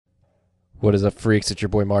What is up, freaks? It's your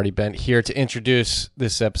boy Marty Bent here to introduce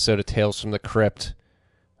this episode of Tales from the Crypt.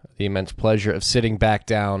 The immense pleasure of sitting back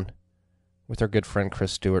down with our good friend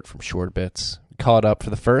Chris Stewart from Short Bits. We caught up for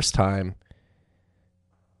the first time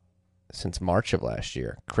since March of last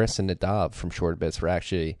year. Chris and Nadav from Short Bits were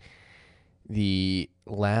actually the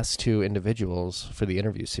last two individuals for the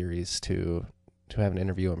interview series to have an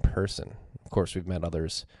interview in person. Of course, we've met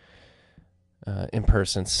others in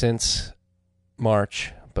person since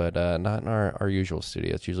March, but not in our usual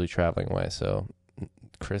studio. It's usually traveling away. So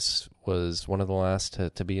Chris was one of the last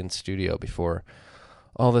to be in studio before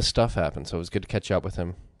all this stuff happened. So it was good to catch up with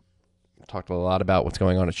him. Talked a lot about what's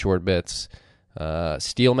going on at Short Bits.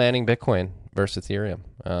 Steel manning Bitcoin versus Ethereum.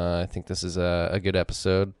 I think this is a good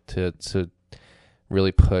episode to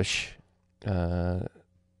really push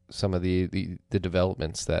some of the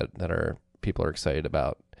developments that people are excited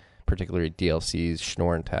about, particularly DLCs,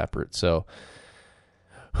 Schnorr, and Taproot. So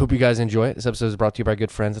hope you guys enjoy it. This episode is brought to you by good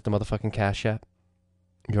friends at the motherfucking Cash App.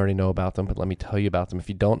 You already know about them, but let me tell you about them. If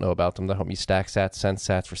you don't know about them, they'll help you stack sats, send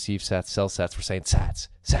sats, receive sats, sell sats. We're saying sats,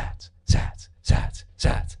 sats, sats, sats,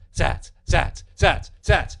 sats, sats, sats, sats, sats,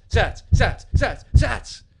 sats, sats, sats,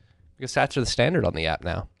 sats. Because sats are the standard on the app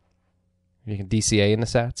now. You can DCA in the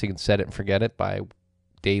sats. You can set it and forget it by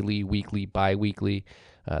daily, weekly, bi-weekly.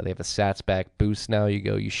 They have a sats back boost now.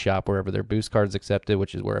 You shop wherever their boost card's accepted,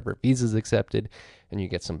 which is wherever Visa's accepted, and you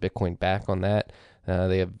get some Bitcoin back on that.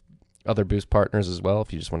 They have other boost partners as well.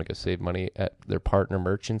 If you just want to go save money at their partner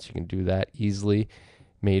merchants, you can do that easily,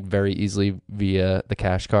 made very easily via the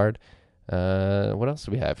Cash Card. What else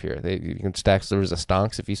do we have here? You can stack servers of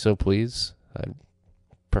stonks if you so please. I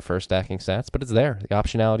prefer stacking sats, but it's there. The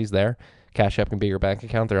optionality's there. Cash App can be your bank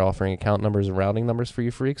account. They're offering account numbers and routing numbers for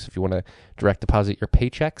you freaks if you want to direct deposit your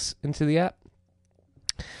paychecks into the app.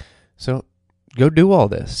 So go do all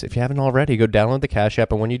this. If you haven't already, go download the Cash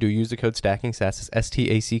App, and when you do, use the code STACKINGSATS. It's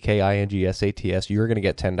STACKINGSATS. You're going to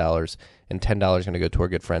get $10, and $10 is going to go to our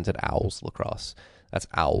good friends at Owls Lacrosse. That's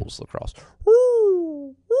Owls Lacrosse.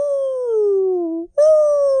 Woo! Woo! Woo! Woo!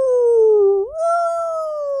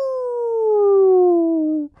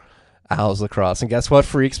 Owls Lacrosse. And guess what,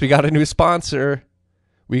 freaks? We got a new sponsor.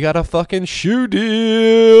 We got a fucking shoe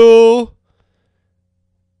deal.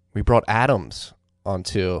 We brought Atoms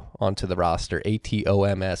onto the roster.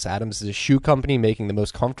 ATOMS. Atoms is a shoe company making the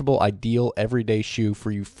most comfortable, ideal, everyday shoe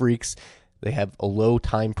for you freaks. They have a low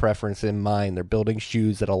time preference in mind. They're building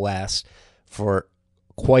shoes that'll last for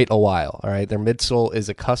quite a while. All right. Their midsole is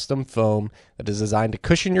a custom foam that is designed to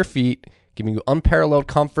cushion your feet, giving you unparalleled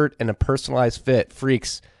comfort and a personalized fit.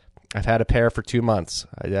 Freaks, I've had a pair for 2 months.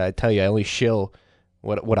 I tell you, I only shill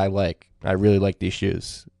what I like. I really like these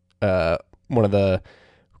shoes. One of the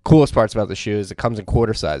coolest parts about the shoe is it comes in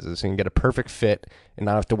quarter sizes, so you can get a perfect fit and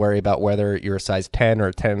not have to worry about whether you're a size 10 or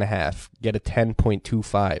a 10.5. Get a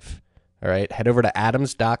 10.25. All right, head over to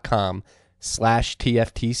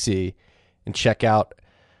atoms.com/TFTC and check out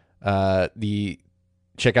their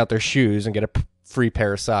shoes and get a free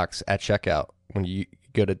pair of socks at checkout when you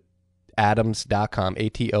go to atoms.com,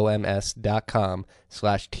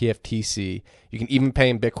 ATOMS.com/TFTC. You can even pay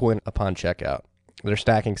in Bitcoin upon checkout. They're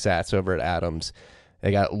stacking sats over at Atoms.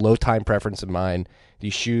 They got low time preference in mind.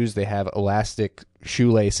 These shoes, they have elastic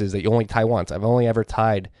shoelaces that you only tie once. I've only ever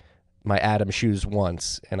tied my Atom shoes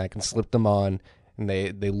once, and I can slip them on, and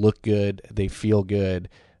they look good. They feel good.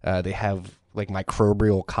 They have like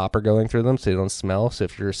microbial copper going through them, so they don't smell. So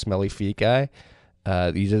if you're a smelly feet guy,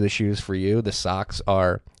 these are the shoes for you. The socks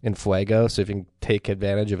are in Fuego, so if you can take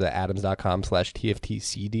advantage of the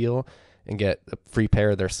atoms.com/TFTC deal and get a free pair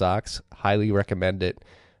of their socks, highly recommend it.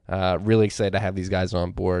 Really excited to have these guys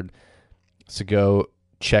on board. So go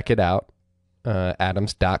check it out.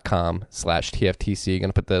 Atoms.com/TFTC. Going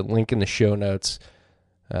to put the link in the show notes.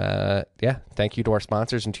 Thank you to our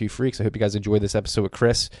sponsors and to you freaks. I hope you guys enjoyed this episode with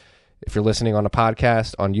Chris. If you're listening on a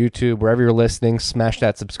podcast, on YouTube, wherever you're listening, smash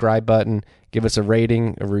that subscribe button. Give us a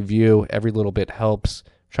rating, a review. Every little bit helps.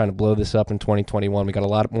 Trying to blow this up in 2021. We got a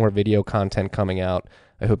lot more video content coming out.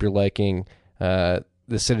 I hope you're liking the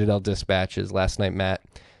Citadel Dispatches. Last night, Matt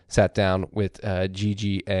sat down with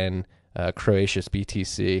Gigi and Croatius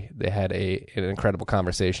BTC. They had an incredible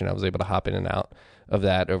conversation. I was able to hop in and out of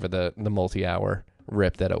that over the multi-hour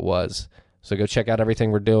rip that it was. So go check out everything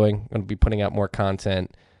we're doing. I'm going to be putting out more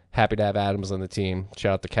content. Happy to have Atoms on the team.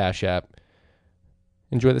 Shout out to Cash App.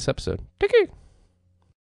 Enjoy this episode. Tiki.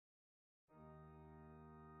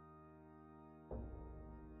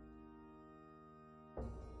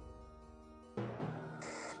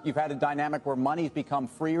 You've had a dynamic where money's become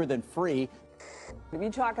freer than free. If you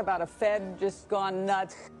talk about a Fed just gone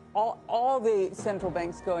nuts, all the central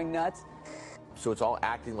banks going nuts, So it's all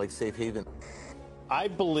acting like safe haven. I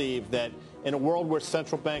believe that in a world where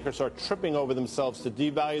central bankers are tripping over themselves to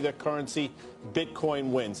devalue their currency, Bitcoin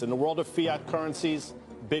wins. In the world of fiat currencies,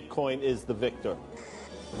 Bitcoin is the victor.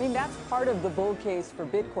 I mean, that's part of the bull case for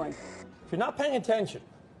Bitcoin. If you're not paying attention,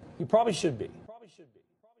 you probably should be.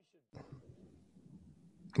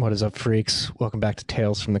 What is up, freaks? Welcome back to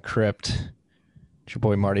Tales from the Crypt. It's your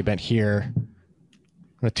boy Marty Bent here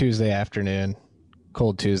on a Tuesday afternoon.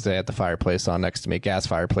 Cold Tuesday at the fireplace on next to me. Gas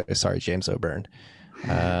fireplace. Sorry, James O'Byrne.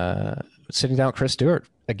 Sitting down with Chris Stewart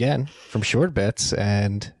again from Short Bits,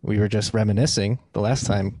 and we were just reminiscing. The last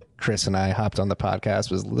time Chris and I hopped on the podcast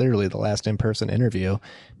was literally the last in-person interview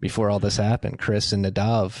before all this happened. Chris and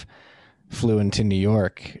Nadav flew into New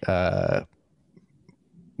York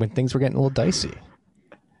when things were getting a little dicey.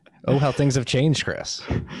 Oh, how things have changed, Chris.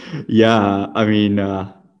 Yeah, I mean,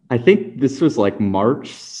 I think this was like March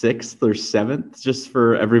 6th or 7th, just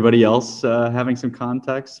for everybody else having some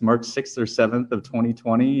context. March 6th or 7th of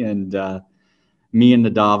 2020. And me and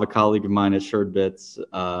Nadav, a colleague of mine at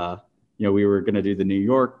SuredBits, we were going to do the New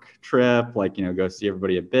York trip, go see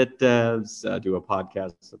everybody at BitDevs, do a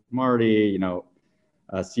podcast with Marty,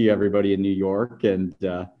 see everybody in New York. And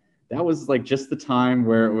that was like just the time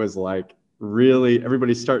where it was like really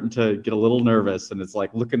everybody's starting to get a little nervous, and it's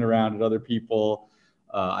like looking around at other people.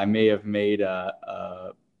 I may have made a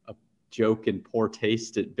joke in poor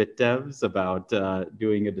taste at BitDevs about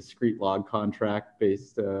doing a discrete log contract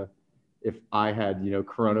based if I had,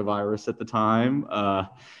 coronavirus at the time.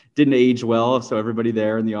 Didn't age well, so everybody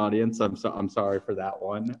there in the audience, I'm sorry for that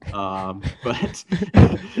one. But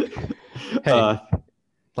hey,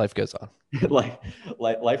 life goes on.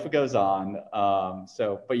 Life goes on.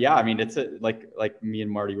 But yeah, I mean, it's like me and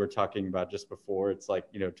Marty were talking about just before. It's like,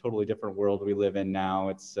 totally different world we live in now.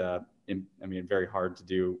 It's, very hard to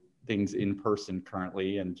do things in person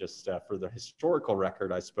currently. And just for the historical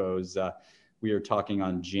record, I suppose, we are talking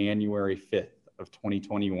on January 5th of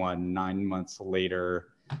 2021, 9 months later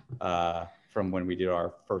from when we did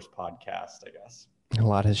our first podcast, I guess. A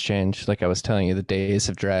lot has changed. Like I was telling you, the days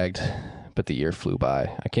have dragged, but the year flew by.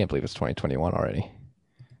 I can't believe it's 2021 already.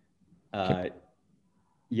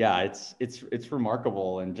 Yeah, it's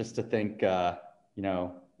remarkable. And just to think,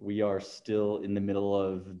 we are still in the middle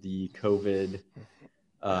of the COVID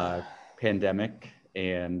pandemic.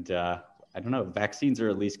 And I don't know, vaccines are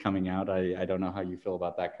at least coming out. I don't know how you feel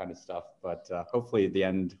about that kind of stuff, but hopefully the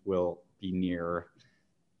end will be near.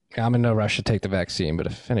 I'm in no rush to take the vaccine, but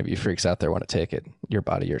if any of you freaks out there want to take it, your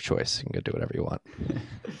body, your choice. You can go do whatever you want.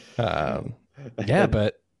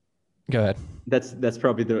 But go ahead. That's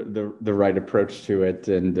probably the right approach to it,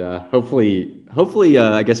 and hopefully,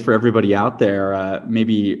 I guess for everybody out there,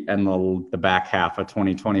 maybe in the back half of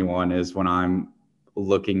 2021 is when I'm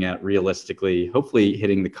looking at realistically, hopefully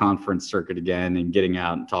hitting the conference circuit again and getting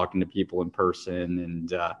out and talking to people in person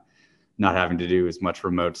and not having to do as much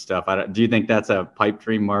remote stuff. Do you think that's a pipe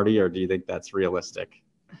dream, Marty, or do you think that's realistic?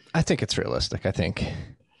 I think it's realistic. I think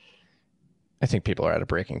people are at a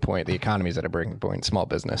breaking point. The economy is at a breaking point. Small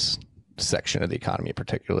business section of the economy,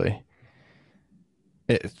 particularly,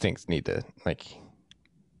 things need to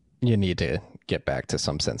you need to get back to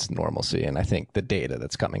some sense of normalcy. And I think the data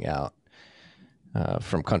that's coming out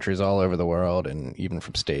from countries all over the world and even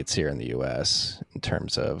from states here in the U.S. in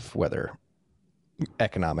terms of whether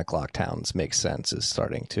economic lockdowns make sense is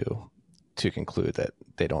starting to conclude that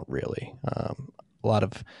they don't really. A lot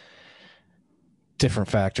of different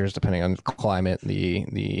factors depending on the climate,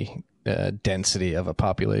 the density of a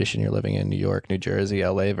population you're living in. New York, New Jersey,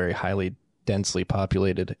 LA, very highly densely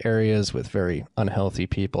populated areas with very unhealthy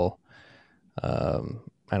people.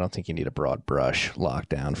 I don't think you need a broad brush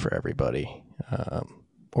lockdown for everybody,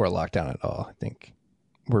 or a lockdown at all. I think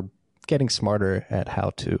we're getting smarter at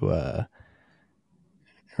how to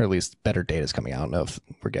or at least better data is coming out. I don't know if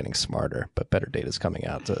we're getting smarter, but better data is coming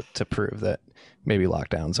out to prove that maybe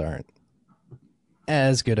lockdowns aren't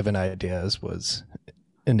as good of an idea as was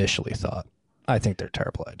initially thought. I think they're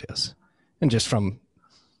terrible ideas. And just from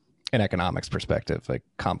an economics perspective, like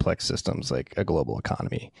complex systems, like a global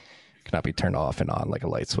economy cannot be turned off and on like a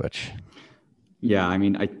light switch. Yeah, I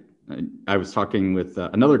mean, I was talking with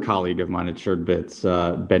another colleague of mine at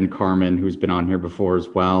SuredBits, Ben Carmen, who's been on here before as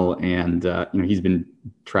well. And, he's been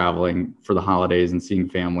traveling for the holidays and seeing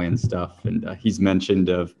family and stuff. And he's mentioned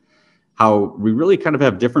of how we really kind of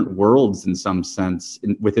have different worlds in some sense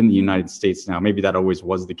within the United States now. Maybe that always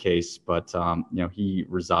was the case, but, he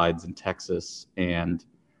resides in Texas and,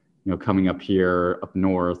 coming up here up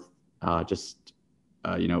north,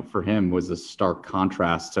 for him was a stark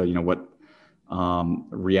contrast to, what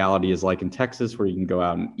reality is like in Texas, where you can go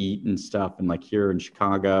out and eat and stuff. And like here in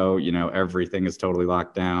Chicago, everything is totally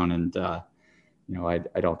locked down. And,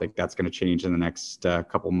 I don't think that's going to change in the next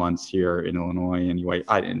couple months here in Illinois. Anyway,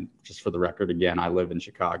 and just for the record, again, I live in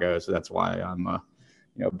Chicago, so that's why I'm,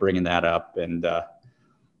 bringing that up. And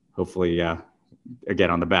hopefully, again,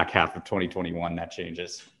 on the back half of 2021, that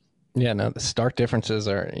changes. Yeah, no, the stark differences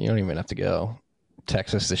are, you don't even have to go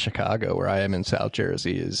Texas to Chicago, where I am in South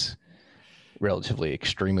Jersey, is relatively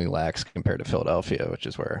extremely lax compared to Philadelphia, which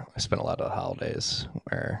is where I spent a lot of the holidays,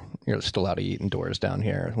 where you're still allowed to eat indoors down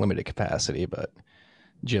here, limited capacity, but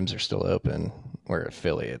gyms are still open. Where at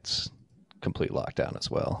Philly, it's complete lockdown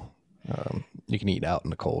as well. You can eat out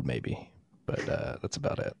in the cold maybe, but that's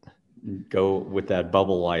about it. Go with that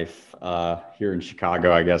bubble life here in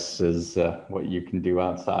Chicago, I guess, is what you can do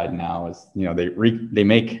outside now. Is they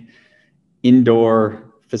make indoor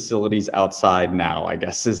facilities outside now, I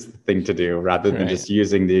guess, is the thing to do, rather than just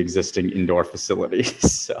using the existing indoor facilities.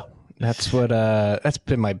 So that's what that's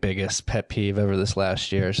been my biggest pet peeve over this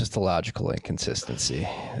last year. It's just the logical inconsistency.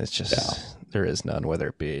 It's just there is none, whether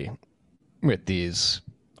it be with these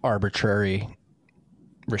arbitrary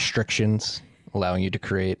restrictions allowing you to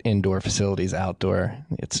create indoor facilities outdoor,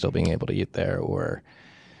 it's still being able to eat there, or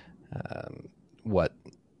what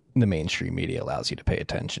the mainstream media allows you to pay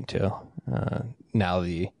attention to. Now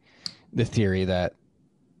the theory that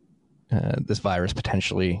this virus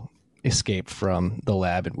potentially escaped from the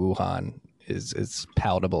lab in Wuhan is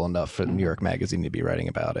palatable enough for the New York Magazine to be writing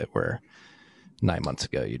about it, where 9 months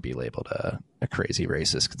ago you'd be labeled a crazy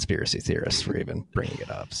racist conspiracy theorist for even bringing it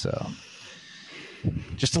up. So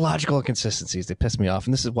just the logical inconsistencies, they piss me off.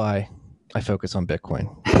 And this is why I focus on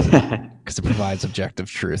Bitcoin, because it provides objective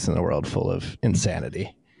truth in a world full of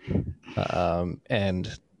insanity.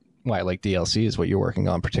 And why I like DLC is what you're working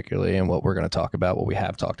on particularly, and what we're going to talk about, what we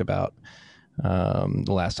have talked about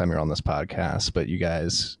the last time you're on this podcast. But you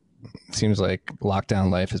guys, it seems like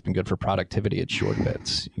lockdown life has been good for productivity at Short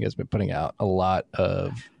Bits. You guys have been putting out a lot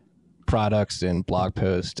of products and blog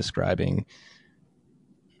posts describing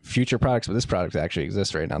future products, but this product actually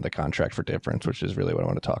exists right now, the Contract for Difference, which is really what I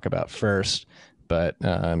want to talk about first. But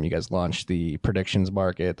you guys launched the predictions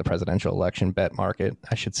market, the presidential election bet market,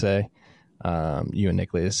 I should say. You and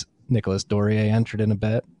Nicholas Dorier entered in a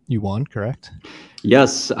bet. You won, correct?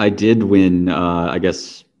 Yes, I did win. I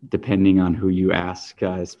guess depending on who you ask,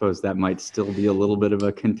 I suppose that might still be a little bit of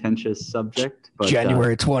a contentious subject. But,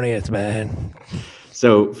 January 20th, man.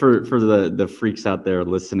 So for the freaks out there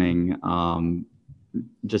listening,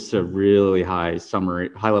 just a really high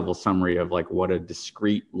level summary of like what a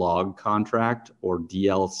discrete log contract, or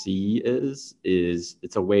DLC, is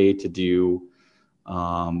it's a way to do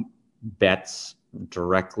bets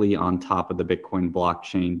directly on top of the Bitcoin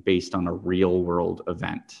blockchain based on a real world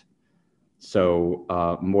event. So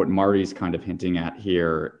what Marty's kind of hinting at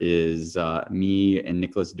here is me and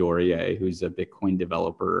Nicholas Dorier, who's a Bitcoin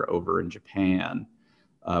developer over in Japan.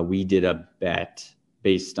 We did a bet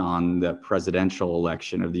based on the presidential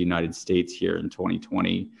election of the United States here in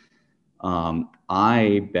 2020.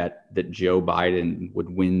 I bet that Joe Biden would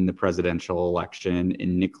win the presidential election,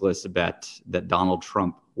 and Nicholas bet that Donald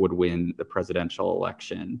Trump would win the presidential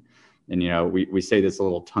election. And, we say this a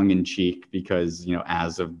little tongue in cheek because,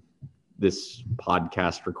 as of this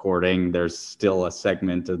podcast recording, there's still a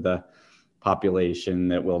segment of the population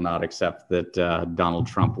that will not accept that Donald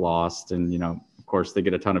Trump lost. And, of course, they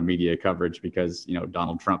get a ton of media coverage because,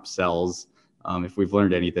 Donald Trump sells. If we've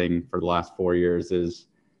learned anything for the last 4 years is,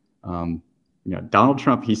 Donald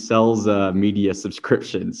Trump, he sells media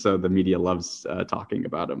subscriptions. So the media loves talking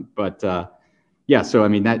about him. But so, I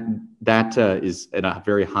mean, that is at a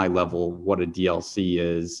very high level what a DLC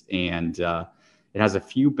is. And it has a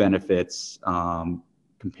few benefits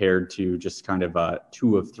compared to just kind of a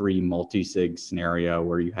 2 of 3 multi-sig scenario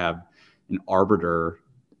where you have an arbiter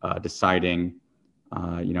deciding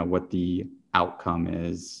what the outcome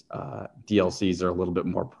is. DLCs are a little bit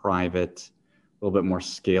more private, a little bit more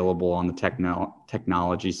scalable on the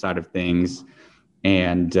technology side of things,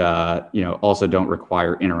 and also don't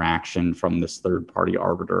require interaction from this third-party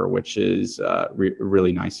arbiter, which is a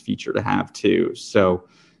really nice feature to have too. So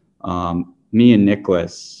me and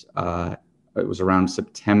Nicholas, it was around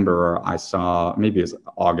September, I saw, maybe it was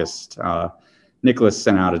August, Nicholas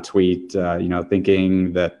sent out a tweet,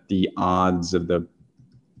 thinking that the odds of the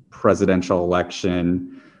presidential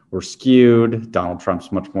election were skewed. Donald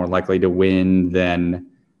Trump's much more likely to win than,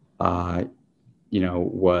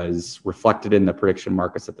 was reflected in the prediction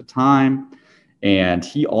markets at the time. And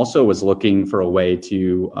he also was looking for a way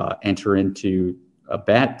to enter into a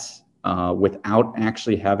bet without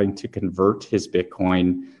actually having to convert his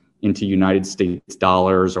Bitcoin into United States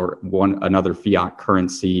dollars or another fiat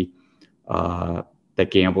currency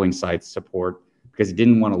that gambling sites support, because he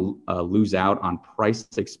didn't want to lose out on price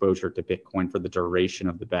exposure to Bitcoin for the duration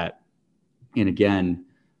of the bet. And again,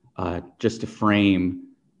 just to frame,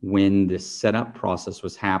 when this setup process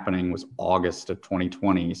was happening was August of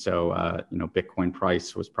 2020. So, Bitcoin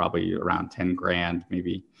price was probably around 10 grand,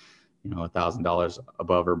 maybe, $1,000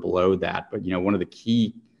 above or below that. But, one of the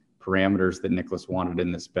key parameters that Nicholas wanted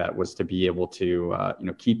in this bet was to be able to,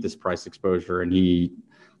 keep this price exposure. And he,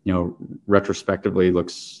 retrospectively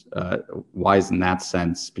looks wise in that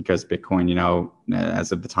sense, because Bitcoin,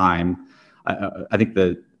 as of the time, I think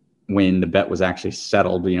when the bet was actually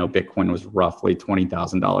settled, Bitcoin was roughly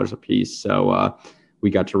 $20,000 a piece. So we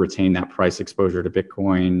got to retain that price exposure to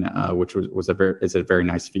Bitcoin, which is a very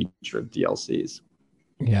nice feature of DLCs.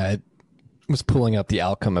 Yeah, it was pulling up the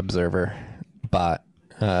Outcome Observer bot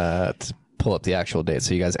to pull up the actual date.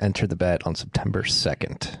 So you guys entered the bet on September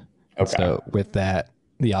 2nd. Okay. So with that,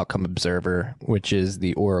 the Outcome Observer, which is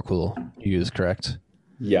the Oracle you use, correct?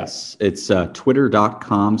 Yes, it's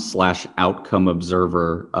twitter.com/outcome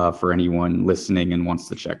observer for anyone listening and wants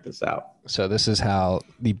to check this out. So this is how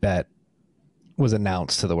the bet was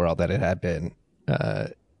announced to the world, that it had been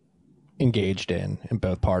engaged in, and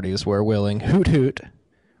both parties were willing, hoot hoot,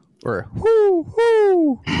 or whoo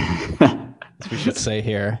whoo, as we should say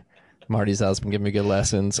here. Marty's house been giving me good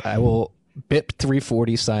lessons. I will BIP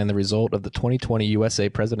 340 sign the result of the 2020 USA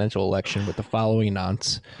presidential election with the following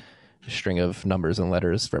nonce. A string of numbers and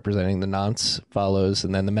letters representing the nonce follows,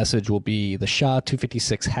 and then the message will be the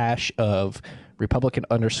SHA-256 hash of Republican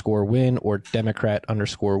 _win or Democrat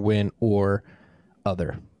 _win or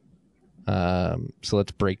other. So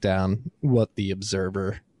let's break down what the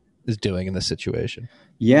observer is doing in this situation.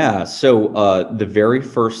 Yeah, so the very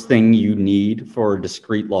first thing you need for a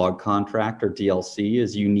discrete log contract or DLC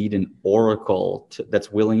is you need an oracle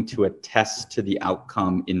that's willing to attest to the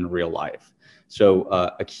outcome in real life. So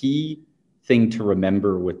a key thing to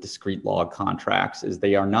remember with discrete log contracts is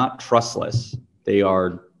they are not trustless. They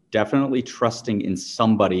are definitely trusting in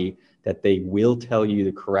somebody that they will tell you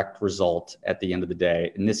the correct result at the end of the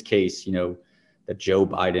day. In this case, that Joe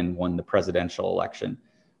Biden won the presidential election.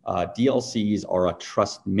 DLCs are a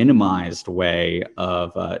trust minimized way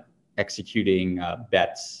of executing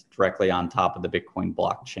bets directly on top of the Bitcoin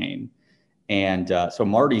blockchain. And so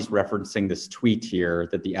Marty's referencing this tweet here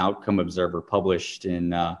that the Outcome Observer published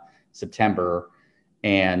in September.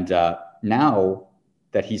 And now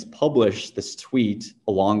that he's published this tweet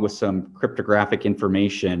along with some cryptographic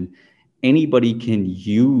information, anybody can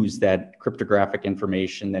use that cryptographic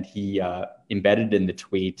information that he embedded in the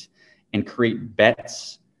tweet and create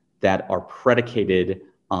bets that are predicated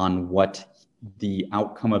on what the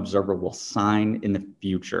Outcome Observer will sign in the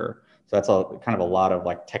future. So that's kind of a lot of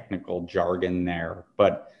technical jargon there.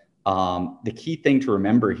 But the key thing to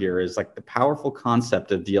remember here is the powerful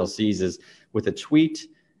concept of DLCs is with a tweet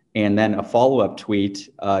and then a follow-up tweet,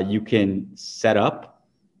 you can set up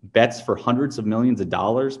bets for hundreds of millions of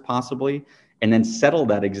dollars possibly, and then settle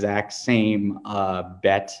that exact same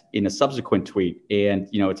bet in a subsequent tweet. And,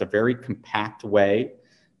 it's a very compact way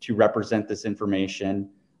to represent this information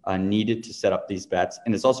needed to set up these bets.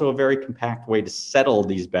 And it's also a very compact way to settle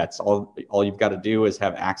these bets. All you've got to do is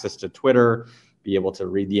have access to Twitter, be able to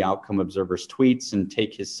read the Outcome Observer's tweets and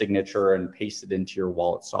take his signature and paste it into your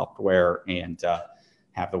wallet software and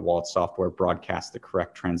have the wallet software broadcast the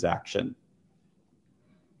correct transaction.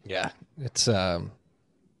 Yeah, it's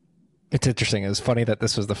interesting. It was funny that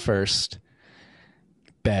this was the first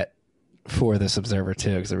bet for this observer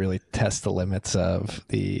too, because it really tests the limits of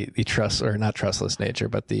the trust, or not trustless nature,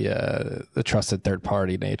 but the trusted third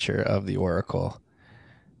party nature of the Oracle.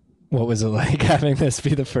 What was it like having this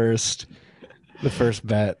be the first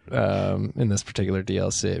bet in this particular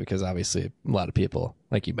DLC? Because obviously a lot of people,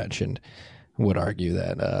 like you mentioned, would argue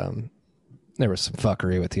that there was some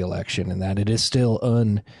fuckery with the election and that it is still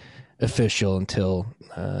unofficial until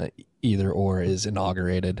either or is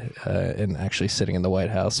inaugurated and actually sitting in the White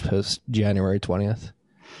House post January 20th.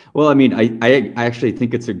 Well, I mean, I actually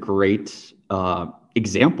think it's a great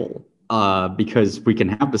example because we can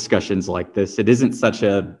have discussions like this. It isn't such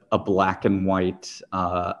a black and white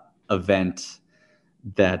event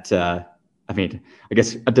that, I mean, I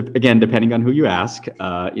guess, again, depending on who you ask,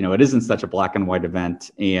 it isn't such a black and white event.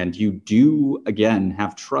 And you do, again,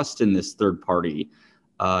 have trust in this third party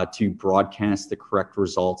to broadcast the correct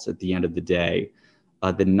results at the end of the day.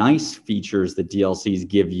 The nice features that DLCs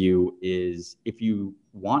give you is if you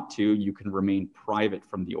want to, you can remain private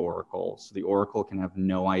from the Oracle. So the Oracle can have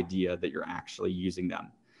no idea that you're actually using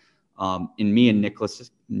them. In me and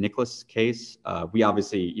Nicholas' case, we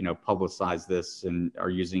obviously, publicize this and are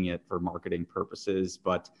using it for marketing purposes.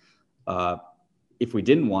 But if we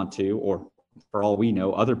didn't want to, or for all we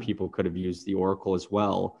know, other people could have used the Oracle as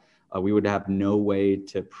well. We would have no way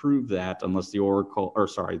to prove that unless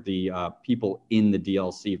the people in the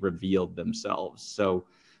DLC revealed themselves. So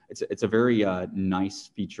it's a very nice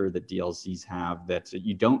feature that DLCs have that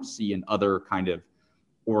you don't see in other kind of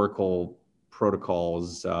Oracle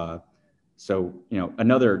protocols.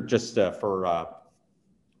 Another, just for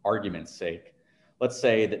argument's sake, let's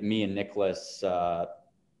say that me and Nicholas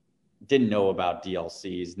didn't know about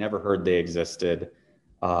DLCs, never heard they existed.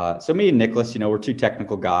 So me and Nicholas, we're two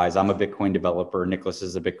technical guys. I'm a Bitcoin developer. Nicholas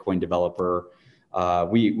is a Bitcoin developer.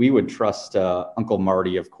 We would trust Uncle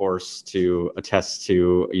Marty, of course, to attest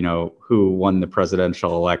to, who won the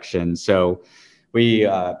presidential election. So we,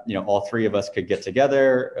 all three of us could get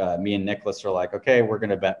together. Me and Nicholas are like, okay, we're going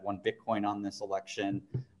to bet 1 Bitcoin on this election.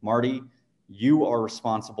 Marty, you are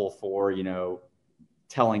responsible for,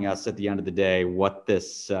 telling us at the end of the day what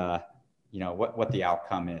this, what the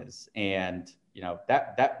outcome is. And,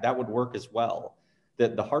 that would work as well.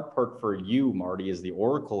 The hard part for you, Marty, is the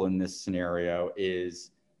Oracle in this scenario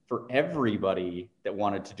is for everybody that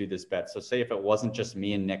wanted to do this bet. So say if it wasn't just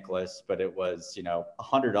me and Nicholas, but it was,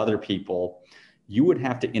 100 other people, you would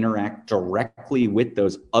have to interact directly with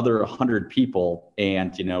those other 100 people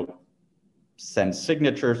and, send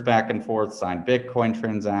signatures back and forth, sign Bitcoin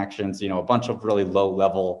transactions, a bunch of really low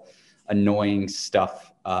level, annoying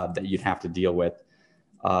stuff that you'd have to deal with.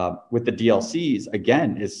 With the DLCs,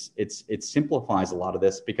 again, it simplifies a lot of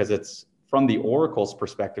this because it's from the Oracle's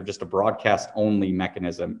perspective, just a broadcast only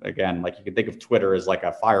mechanism. Again, like you can think of Twitter as like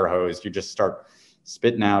a fire hose. You just start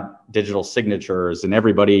spitting out digital signatures and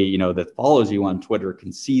everybody, that follows you on Twitter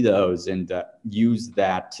can see those and use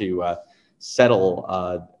that to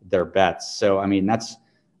settle their bets. So, I mean, that's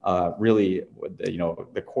really,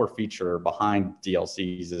 the core feature behind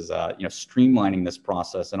DLCs is, streamlining this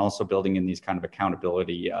process and also building in these kind of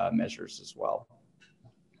accountability measures as well.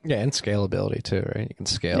 Yeah, and scalability too, right? You can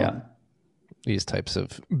scale these types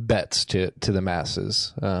of bets to the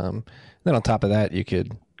masses. Then on top of that, you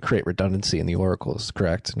could create redundancy in the oracles,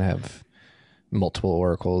 correct? And have multiple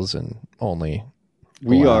oracles and only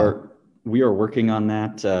We are working on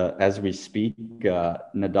that as we speak.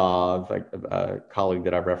 Nadav, a colleague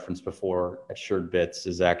that I've referenced before at SuredBits,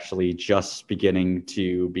 is actually just begin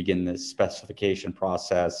this specification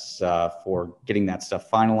process for getting that stuff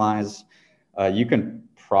finalized. You can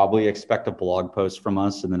probably expect a blog post from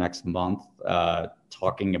us in the next month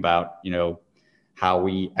talking about, how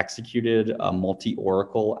we executed a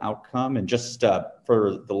multi-oracle outcome. And just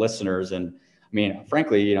for the listeners, and I mean,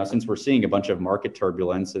 frankly, since we're seeing a bunch of market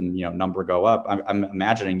turbulence and, number go up, I'm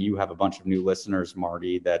imagining you have a bunch of new listeners,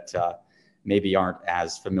 Marty, that maybe aren't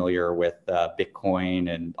as familiar with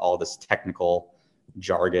Bitcoin and all this technical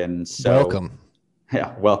jargon. So, welcome.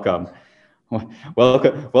 Yeah, welcome.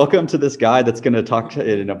 Welcome to this guy that's going to talk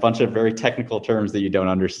in a bunch of very technical terms that you don't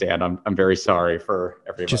understand. I'm very sorry for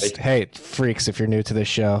everybody. Just, hey, freaks, if you're new to this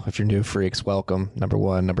show, if you're new freaks, welcome. Number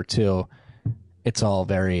one. Number two, it's all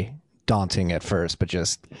very daunting at first, but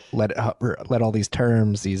just let it hover, let all these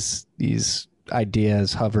terms, these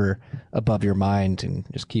ideas hover above your mind and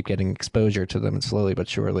just keep getting exposure to them, and slowly but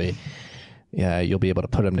surely, you'll be able to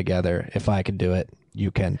put them together. If I can do it,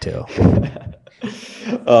 you can too.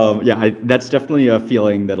 That's definitely a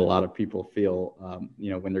feeling that a lot of people feel,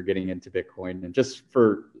 when they're getting into Bitcoin. And just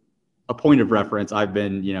for a point of reference, I've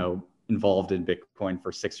been, involved in Bitcoin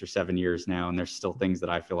for 6 or 7 years now, and there's still things that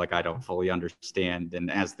I feel like I don't fully understand.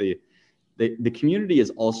 And as the community is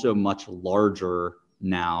also much larger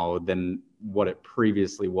now than what it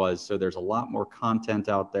previously was. So there's a lot more content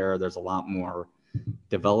out there. There's a lot more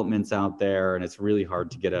developments out there, and it's really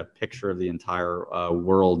hard to get a picture of the entire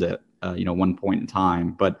world at one point in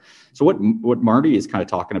time. But so what Marty is kind of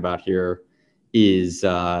talking about here is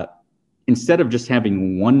instead of just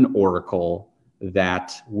having one oracle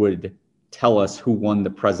that would tell us who won the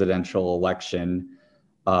presidential election,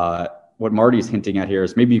 what Marty's hinting at here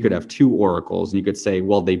is maybe you could have two oracles and you could say,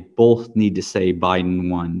 well, they both need to say Biden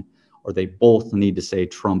won, or they both need to say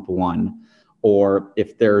Trump won. Or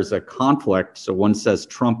if there's a conflict, so one says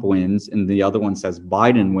Trump wins and the other one says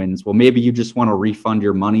Biden wins, well, maybe you just want to refund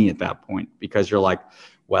your money at that point because you're like,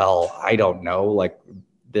 well, I don't know. Like,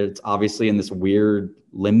 it's obviously in this weird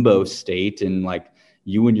limbo state, and like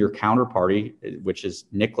you and your counterparty, which is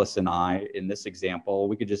Nicholas and I in this example,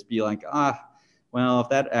 we could just be like, well, if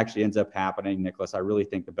that actually ends up happening, Nicholas, I really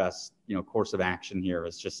think the best, course of action here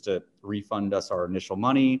is just to refund us our initial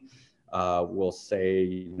money. will say,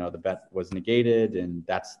 you know, the bet was negated, and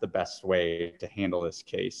that's the best way to handle this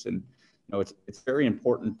case. And you know, it's very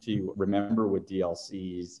important to remember with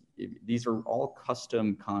DLCs, these are all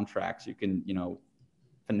custom contracts. You can, you know,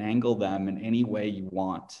 finagle them in any way you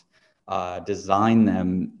want, design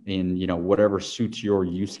them in, you know, whatever suits your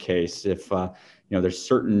use case. If you know, there's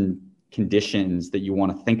certain conditions that you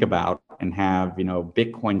want to think about and have, you know,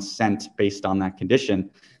 Bitcoin sent based on that condition,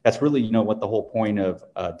 that's really, you know, what the whole point of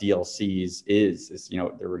DLCs is, you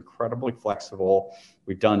know, they're incredibly flexible.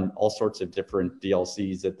 We've done all sorts of different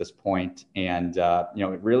DLCs at this point, and you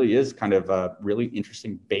know, it really is kind of a really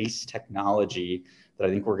interesting base technology that I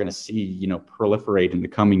think we're going to see, you know, proliferate in the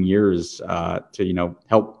coming years to, you know,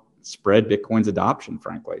 help spread Bitcoin's adoption,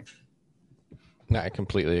 frankly. No, I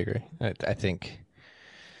completely agree. I think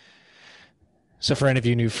so. For any of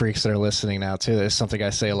you new freaks that are listening now too, there's something I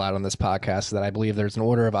say a lot on this podcast, that I believe there's an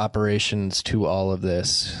order of operations to all of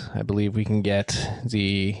this. I believe we can get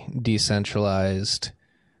the decentralized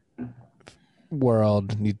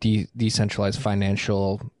world, the decentralized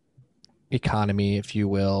financial economy, if you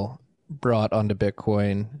will, brought onto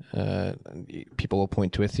Bitcoin. People will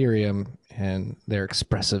point to Ethereum and their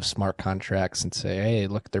expressive smart contracts and say, hey,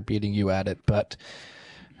 look, they're beating you at it. But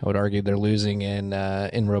I would argue they're losing in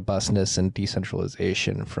robustness and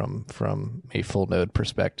decentralization from a full node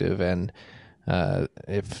perspective. And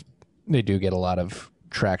if they do get a lot of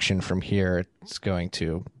traction from here, it's going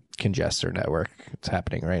to congest their network. It's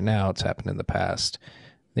happening right now. It's happened in the past.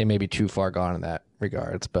 They may be too far gone in that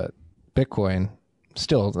regards, but Bitcoin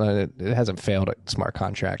still, it hasn't failed at smart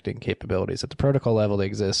contracting capabilities. At the protocol level, they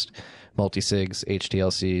exist. Multisigs,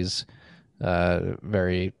 HTLCs,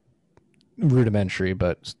 very rudimentary,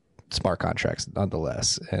 but smart contracts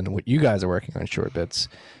nonetheless. And what you guys are working on, Shortbits,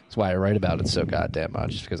 is why I write about it so goddamn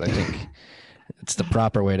much, because I think it's the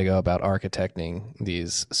proper way to go about architecting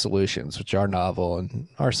these solutions, which are novel and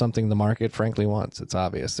are something the market frankly wants. It's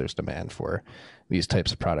obvious there's demand for these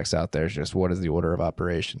types of products out there. It's just, what is the order of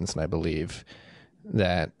operations? And I believe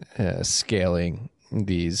that scaling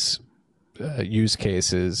these use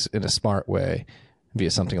cases in a smart way via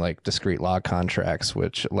something like discrete log contracts,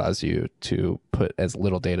 which allows you to put as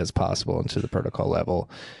little data as possible into the protocol level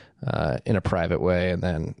in a private way. And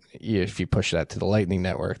then if you push that to the Lightning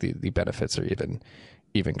Network, the benefits are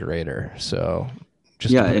even greater. So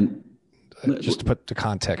just to put the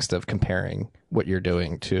context of comparing what you're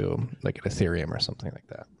doing to like an Ethereum or something like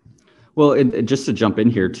that. Well, and just to jump in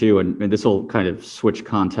here too, and this will kind of switch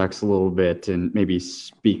context a little bit and maybe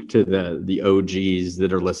speak to the OGs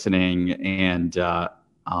that are listening. And you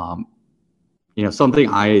know, something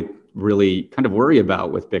I really kind of worry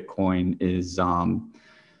about with Bitcoin is,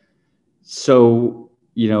 so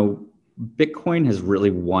you know, Bitcoin has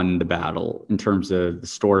really won the battle in terms of the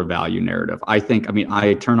store of value narrative. I think, I mean,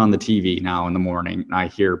 I turn on the TV now in the morning and I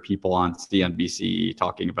hear people on CNBC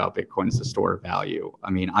talking about Bitcoin as the store of value.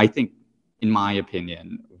 I mean, I think, in my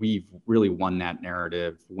opinion, we've really won that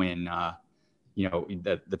narrative when, you know,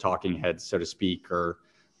 the talking heads, so to speak, are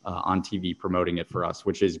on TV promoting it for us,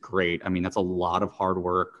 which is great. I mean, that's a lot of hard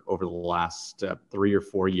work over the last 3 or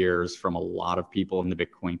 4 years from a lot of people in the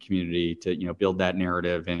Bitcoin community to, you know, build that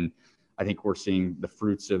narrative. And I think we're seeing the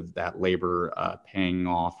fruits of that labor paying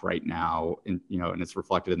off right now, and, you know, and it's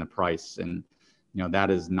reflected in the price. And, you know, that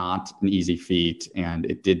is not an easy feat, and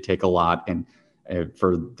it did take a lot. And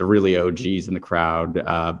for the really OGs in the crowd,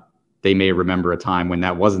 they may remember a time when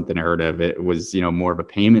that wasn't the narrative. It was, you know, more of a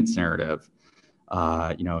payments narrative.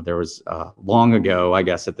 You know, there was long ago, I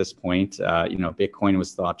guess at this point, you know, Bitcoin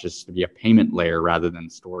was thought just to be a payment layer rather than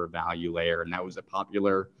store of value layer. And that was a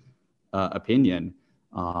popular opinion.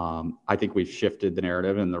 I think we've shifted the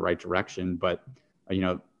narrative in the right direction. But, you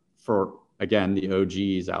know, for, again, the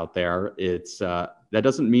OGs out there, it's that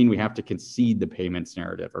doesn't mean we have to concede the payments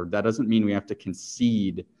narrative, or that doesn't mean we have to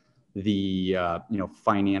concede the you know,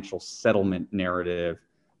 financial settlement narrative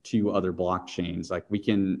to other blockchains. Like we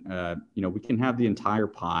can you know, we can have the entire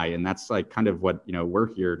pie, and that's like kind of what, you know,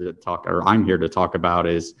 we're here to talk, or I'm here to talk about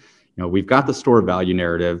is, you know, we've got the store value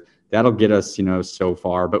narrative that'll get us, you know, so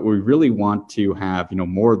far, but we really want to have, you know,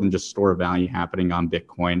 more than just store of value happening on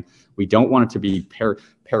Bitcoin. We don't want it to be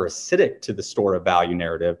parasitic to the store of value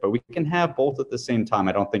narrative, but we can have both at the same time.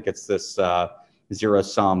 I don't think it's this zero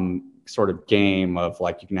sum sort of game of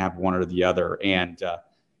like you can have one or the other. And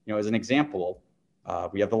you know, as an example,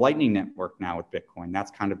 we have the Lightning Network now with Bitcoin.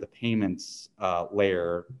 That's kind of the payments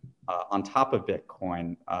layer on top of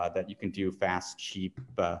Bitcoin that you can do fast, cheap,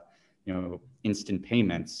 you know, instant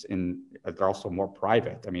payments, and they're also more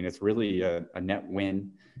private. I mean, it's really a net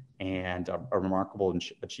win and a remarkable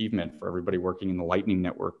achievement for everybody working in the Lightning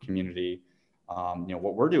Network community.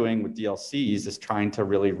 What we're doing with DLCs is trying to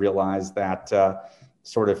really realize that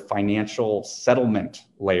sort of financial settlement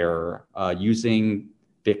layer using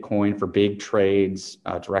Bitcoin for big trades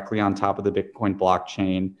directly on top of the Bitcoin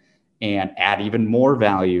blockchain, and add even more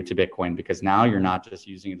value to Bitcoin, because now you're not just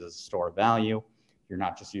using it as a store of value. You're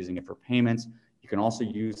not just using it for payments. You can also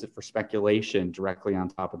use it for speculation directly on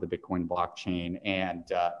top of the Bitcoin blockchain,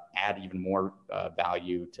 and add even more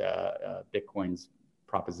value to Bitcoin's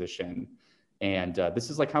proposition. And this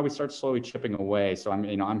is like how we start slowly chipping away. So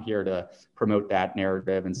I'm here to promote that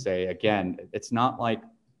narrative and say, again, it's not like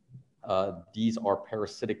these are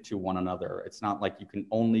parasitic to one another. It's not like you can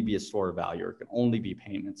only be a store of value, or it can only be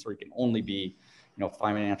payments, or you can only be,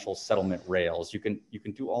 financial settlement rails. You can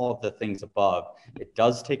do all of the things above. It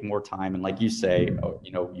does take more time, and like you say,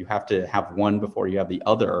 you have to have one before you have the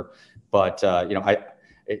other. But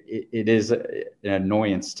it is an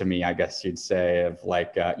annoyance to me, I guess you'd say, of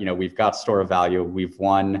like, we've got store of value, we've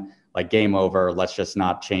won, like game over. Let's just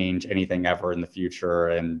not change anything ever in the future,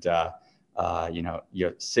 and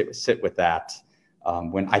you sit with that.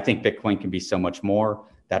 When I think Bitcoin can be so much more,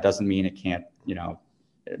 that doesn't mean it can't,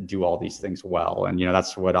 do all these things well. And,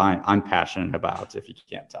 that's what I'm passionate about, if you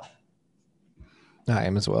can't tell. I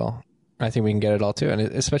am as well. I think we can get it all too. And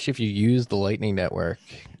especially if you use the Lightning Network,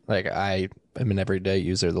 like I am an everyday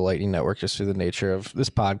user of the Lightning Network just through the nature of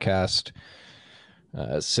this podcast,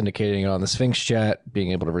 syndicating it on the Sphinx chat,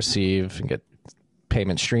 being able to receive and get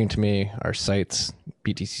payments streamed to me. Our site's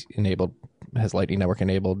BTC enabled, has Lightning Network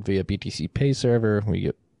enabled via BTC Pay server. We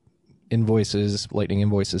get invoices, Lightning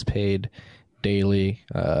invoices paid daily.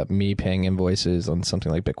 Me paying invoices on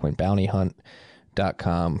something like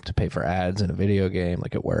BitcoinBountyHunt.com to pay for ads in a video game.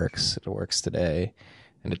 Like it works today,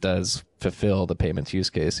 and it does fulfill the payments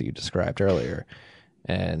use case that you described earlier.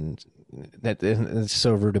 And that it's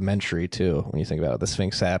so rudimentary too when you think about it. The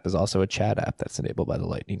Sphinx app is also a chat app that's enabled by the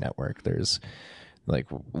Lightning Network. There's, like,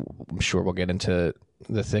 I'm sure we'll get into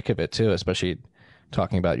the thick of it too, especially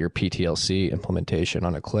talking about your PTLC implementation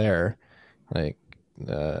on Eclair. Like,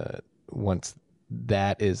 once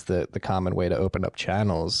that is the common way to open up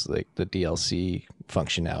channels, like the DLC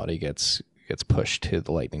functionality gets pushed to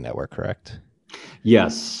the Lightning Network, correct?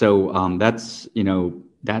 Yes. So that's,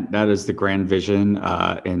 that is the grand vision.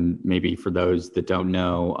 And maybe for those that don't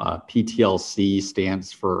know, PTLC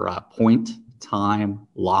stands for Point Time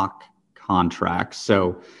Lock Contract.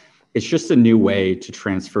 So it's just a new way to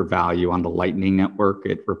transfer value on the Lightning Network.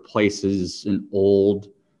 It replaces an old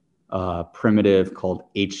primitive called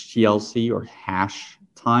HTLC, or hash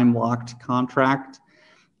time locked contract.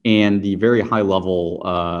 And the very high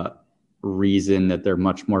level reason that they're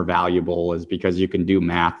much more valuable is because you can do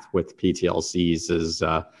math with PTLCs, is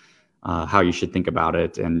how you should think about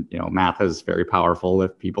it. And, math is very powerful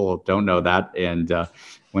if people don't know that. And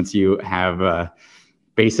once you have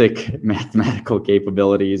basic mathematical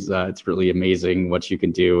capabilities, it's really amazing what you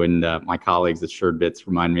can do. And my colleagues at SuredBits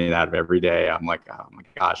remind me of that every day. I'm like, oh my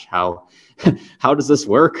gosh, how does this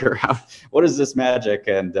work? Or what is this magic?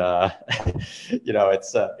 And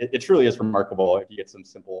it truly is remarkable if you get some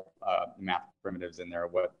simple math primitives in there,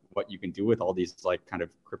 what you can do with all these like kind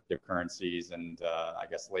of cryptocurrencies and I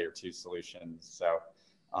guess layer 2 solutions. So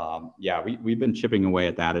we've been chipping away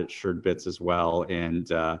at that at SuredBits as well. And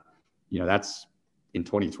that's, in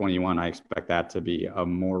 2021, I expect that to be a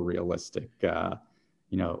more realistic,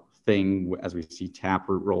 thing as we see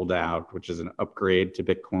Taproot rolled out, which is an upgrade to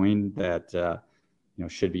Bitcoin that,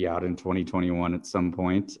 should be out in 2021 at some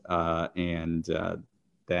point.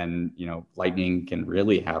 Then, Lightning can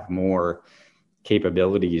really have more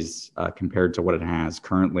capabilities compared to what it has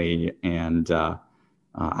currently. And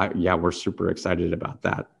we're super excited about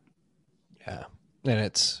that. Yeah.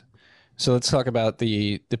 And so let's talk about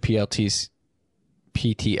the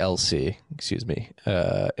PTLC,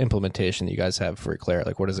 implementation that you guys have for Eclair.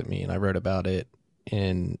 Like, what does it mean? I wrote about it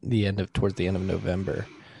towards the end of November.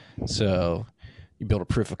 So you build a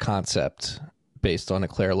proof of concept based on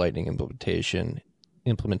Eclair Lightning implementation.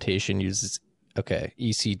 Implementation uses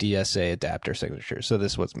ECDSA adapter signature. So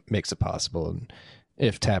this what makes it possible. And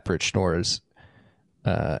if Taproot Schnorr is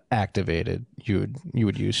activated, you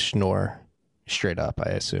would use Schnorr straight up,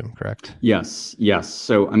 I assume, correct? Yes.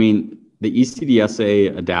 So the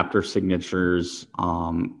ECDSA adapter signatures,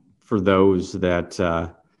 for those that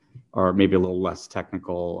are maybe a little less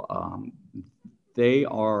technical, they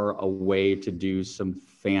are a way to do some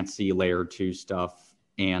fancy layer 2 stuff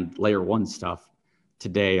and layer 1 stuff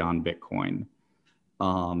today on Bitcoin.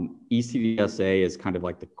 ECDSA is kind of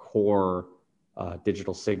like the core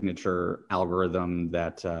digital signature algorithm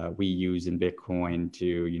that we use in Bitcoin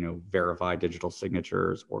to, verify digital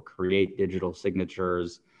signatures or create digital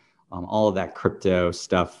signatures. all of that crypto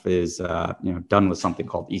stuff is done with something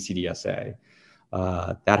called ECDSA.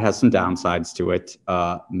 That has some downsides to it.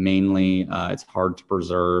 Mainly, it's hard to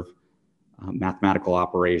preserve mathematical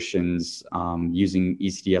operations using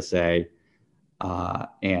ECDSA,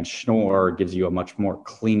 and Schnorr gives you a much more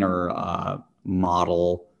cleaner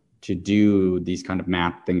model to do these kind of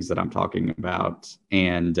math things that I'm talking about.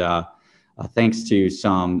 And thanks to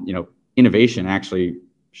some, innovation, actually,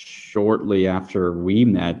 shortly after we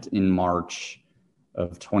met in March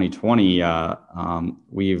of 2020,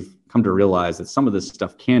 we've come to realize that some of this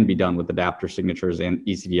stuff can be done with adapter signatures and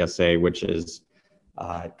ECDSA, which is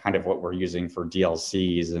kind of what we're using for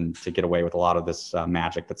DLCs and to get away with a lot of this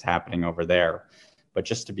magic that's happening over there. But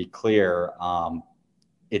just to be clear,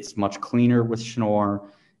 it's much cleaner with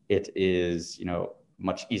Schnorr. It is,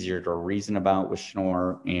 much easier to reason about with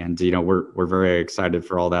Schnorr, and we're very excited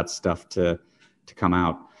for all that stuff to come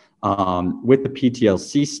out. With the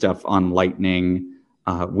PTLC stuff on Lightning,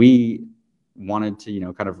 we wanted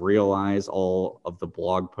to kind of realize all of the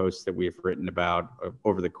blog posts that we've written about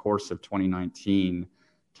over the course of 2019,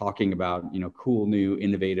 talking about cool new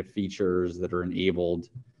innovative features that are enabled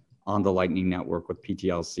on the Lightning Network with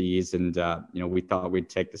PTLCs, and we thought we'd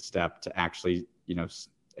take the step to actually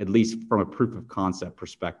at least from a proof of concept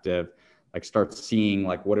perspective, like start seeing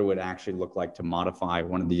like what it would actually look like to modify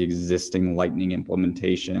one of the existing Lightning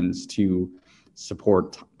implementations to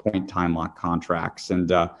support point time lock contracts. And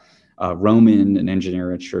Roman, an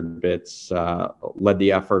engineer at SureBits, led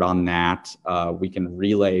the effort on that. We can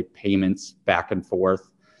relay payments back and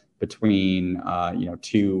forth between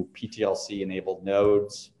two PTLC enabled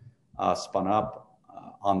nodes spun up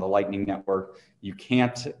on the Lightning Network. You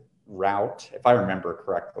can't route, if I remember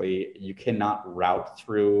correctly, you cannot route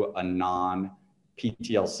through a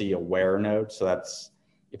non-PTLC aware node. So that's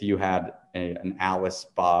if you had an Alice,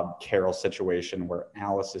 Bob, Carol situation where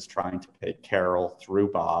Alice is trying to pay Carol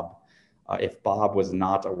through Bob. If Bob was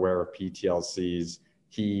not aware of PTLCs,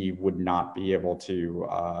 he would not be able to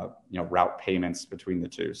route payments between the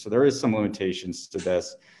two. So there is some limitations to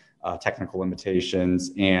this, technical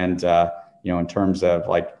limitations, and in terms of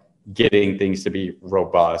like getting things to be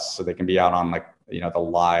robust so they can be out on the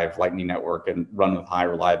live Lightning Network and run with high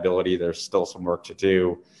reliability. There's still some work to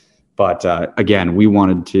do. But again, we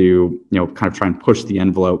wanted to, kind of try and push the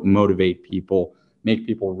envelope, motivate people, make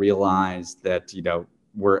people realize that,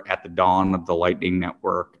 we're at the dawn of the Lightning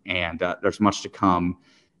Network, and there's much to come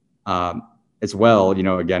as well.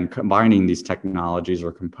 Again, combining these technologies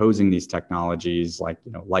or composing these technologies like,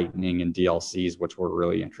 Lightning and DLCs, which we're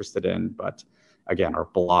really interested in, but again, are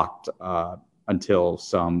blocked until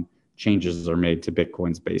some changes are made to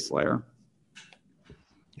Bitcoin's base layer.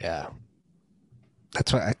 Yeah.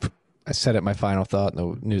 That's why I said it, my final thought in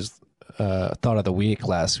the news thought of the week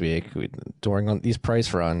last week. During these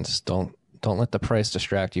price runs, don't let the price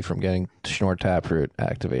distract you from getting Schnorr Taproot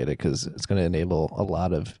activated, because it's going to enable a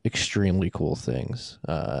lot of extremely cool things.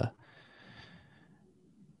 And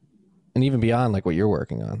even beyond like what you're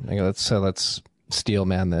working on. Let's steel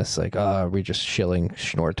man this, we're just shilling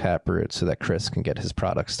Schnorr Taproot so that Chris can get his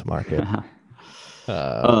products to market.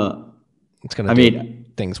 It's going to do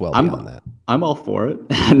things well beyond that. I'm all for it.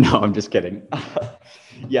 No, I'm just kidding.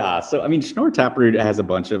 Yeah. So, Schnorr Taproot has a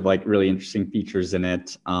bunch of really interesting features in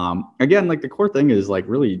it. Again, the core thing is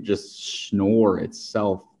really just Schnorr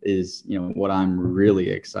itself is, what I'm really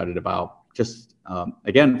excited about. Just,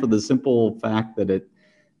 again, for the simple fact that it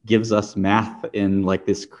gives us math in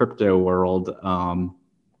this crypto world.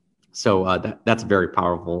 So that's very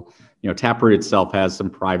powerful. Taproot itself has some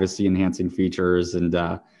privacy enhancing features, and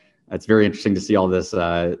it's very interesting to see all this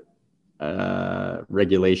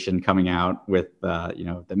regulation coming out with,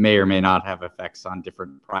 that may or may not have effects on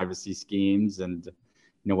different privacy schemes, and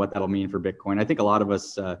what that'll mean for Bitcoin. I think a lot of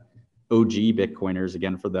us OG Bitcoiners,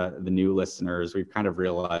 again, for the new listeners, we've kind of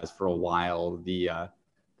realized for a while the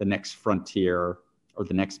next frontier or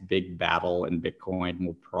the next big battle in Bitcoin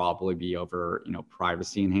will probably be over,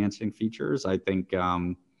 privacy enhancing features. I think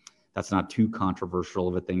that's not too controversial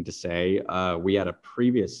of a thing to say. We had a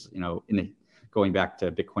previous, going back to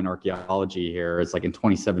Bitcoin archaeology here, it's in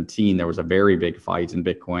 2017, there was a very big fight in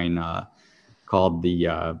Bitcoin called the,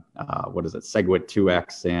 SegWit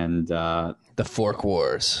 2x and the Fork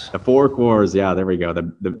Wars. The Fork Wars, yeah, there we go.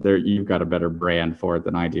 You've got a better brand for it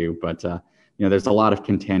than I do, but there's a lot of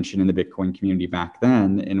contention in the Bitcoin community back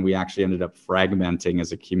then, and we actually ended up fragmenting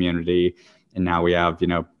as a community. And now we have,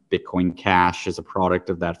 Bitcoin Cash is a product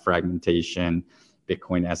of that fragmentation.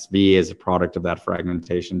 Bitcoin SV is a product of that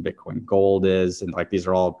fragmentation. Bitcoin Gold is, and these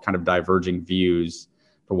are all kind of diverging views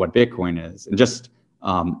for what Bitcoin is. And just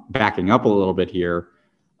backing up a little bit here,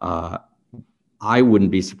 I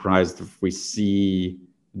wouldn't be surprised if we see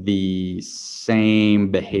the same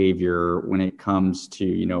behavior when it comes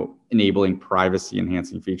to, enabling privacy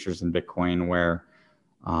enhancing features in Bitcoin, where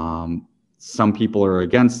some people are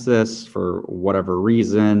against this for whatever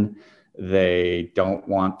reason. They don't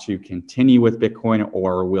want to continue with Bitcoin,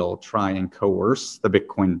 or will try and coerce the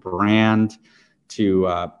Bitcoin brand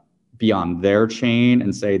to be on their chain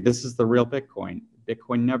and say, this is the real Bitcoin.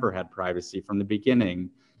 Bitcoin never had privacy from the beginning.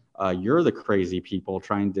 You're the crazy people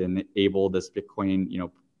trying to enable this Bitcoin,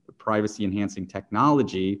 privacy enhancing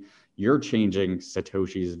technology. You're changing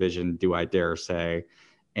Satoshi's vision, do I dare say?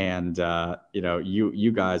 And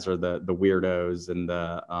you guys are the weirdos and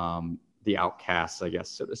the outcasts, I guess,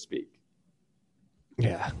 so to speak.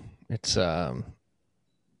 Yeah, it's gonna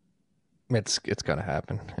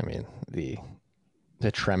happen. I mean,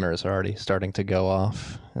 the tremors are already starting to go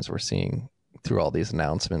off as we're seeing through all these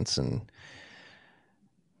announcements. And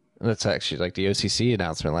that's actually, like, the OCC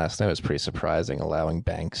announcement last night was pretty surprising, allowing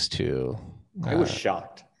banks to. I was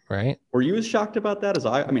shocked. Right? Were you as shocked about that as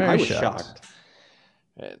I? I mean, I was shocked.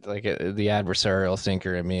 Like, the adversarial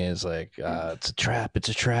thinker in me is like, it's a trap. It's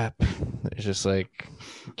a trap. It's just like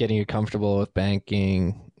getting you comfortable with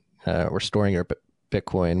banking, or storing your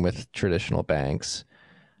Bitcoin with traditional banks.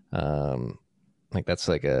 Like, that's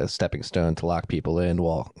like a stepping stone to lock people in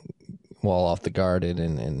wall off the guard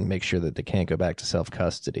and make sure that they can't go back to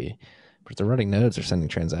self-custody. But if they're running nodes or sending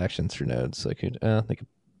transactions through nodes, they could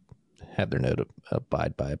have their node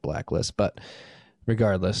abide by a blacklist. But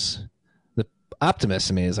regardless, the optimist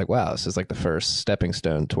in me is like, wow, this is like the first stepping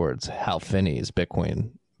stone towards Hal Finney's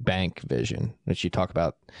Bitcoin bank vision, which you talk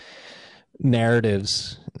about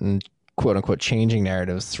narratives and quote unquote changing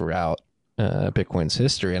narratives throughout Bitcoin's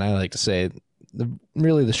history. And I like to say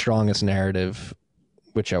really the strongest narrative,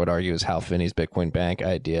 which I would argue is Hal Finney's Bitcoin bank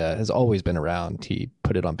idea, has always been around. He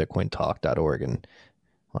put it on bitcointalk.org, and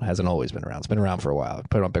well, it hasn't always been around. It's been around for a while.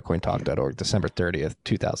 Put it on bitcointalk.org, December 30th,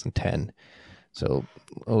 2010. So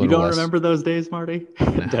you don't remember those days, Marty?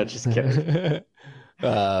 No, just kidding.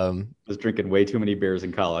 I was drinking way too many beers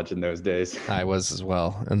in college in those days. I was as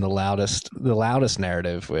well. And the loudest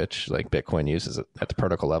narrative, which like Bitcoin uses at the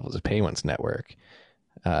protocol level, is a payments network.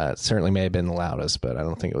 Certainly may have been the loudest, but I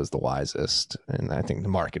don't think it was the wisest. And I think the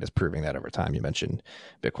market is proving that over time. You mentioned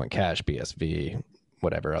Bitcoin Cash, BSV,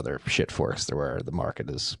 whatever other shit forks there were. The market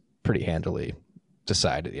is pretty handily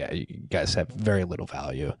decided, yeah, you guys have very little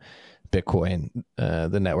value. Bitcoin,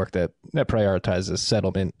 the network that prioritizes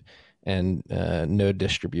settlement and node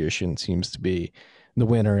distribution, seems to be the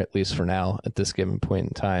winner, at least for now, at this given point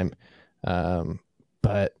in time.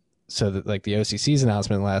 But so that, like, the OCC's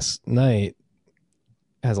announcement last night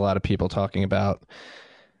has a lot of people talking about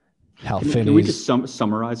how Finney's... Can we just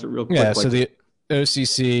summarize it real quick? Yeah, so the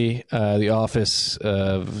OCC, the Office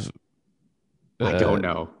of... I don't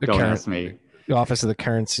know. Don't ask me. The Office of the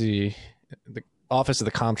Currency... The Office of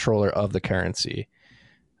the Comptroller of the Currency,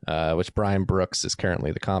 which Brian Brooks is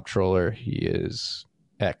currently the comptroller. He is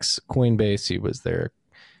ex-Coinbase. He was their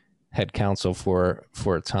head counsel for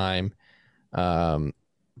a time.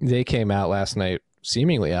 They came out last night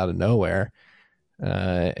seemingly out of nowhere,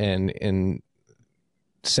 and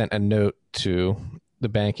sent a note to the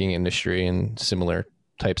banking industry and similar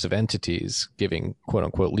types of entities, giving quote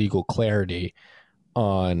unquote legal clarity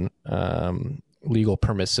on legal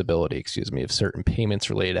permissibility, of certain payments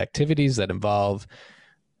related activities that involve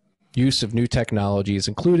use of new technologies,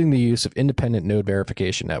 including the use of independent node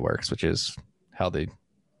verification networks, which is how they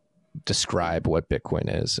describe what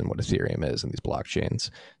Bitcoin is and what Ethereum is in these blockchains.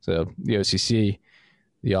 So the OCC,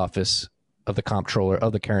 the Office of the Comptroller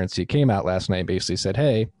of the Currency, came out last night and basically said,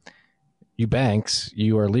 hey, you banks,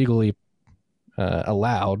 you are legally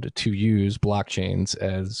allowed to use blockchains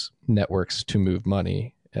as networks to move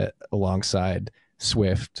money alongside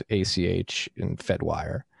SWIFT, ACH, and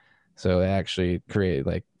FedWire. So they actually create,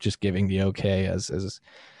 like, just giving the okay as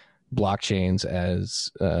blockchains as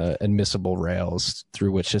admissible rails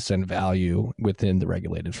through which to send value within the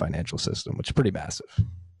regulated financial system, which is pretty massive.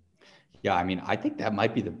 Yeah, I mean, I think that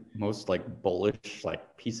might be the most bullish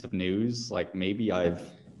piece of news. Maybe I've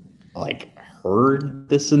heard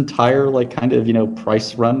this entire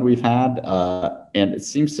price run we've had, and it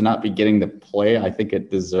seems to not be getting the play I think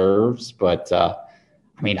it deserves. But I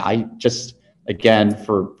mean, I just, again,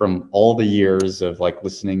 from all the years of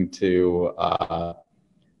listening to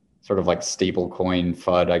sort of stablecoin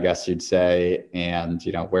FUD, I guess you'd say, and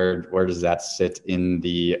where does that sit in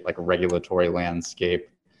the regulatory landscape?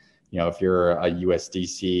 If you're a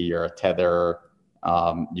USDC, you're a Tether,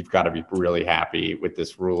 you've got to be really happy with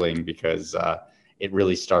this ruling, because it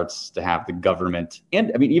really starts to have the government.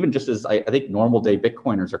 And I mean, even just as I think normal day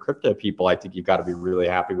Bitcoiners or crypto people, I think you've got to be really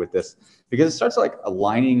happy with this because it starts like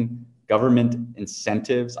aligning government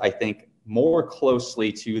incentives, I think, more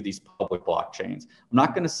closely to these public blockchains. I'm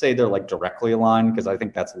not going to say they're like directly aligned because I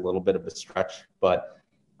think that's a little bit of a stretch, but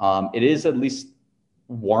it is at least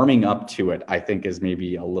warming up to it, I think is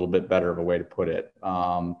maybe a little bit better of a way to put it.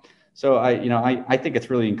 So I think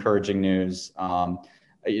it's really encouraging news.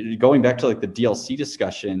 Going back to like the DLC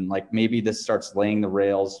discussion, like maybe this starts laying the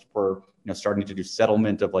rails for, starting to do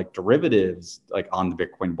settlement of like derivatives, like on the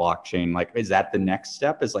Bitcoin blockchain. Like, is that the next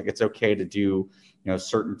step? Is like, it's okay to do,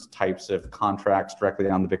 certain types of contracts directly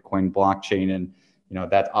on the Bitcoin blockchain. And,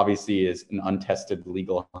 that obviously is an untested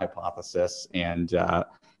legal hypothesis and,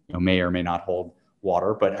 may or may not hold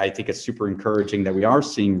water, but I think it's super encouraging that we are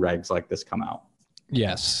seeing regs like this come out.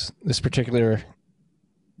 Yes, this particular,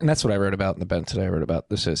 and that's what I wrote about in the bent today. I wrote about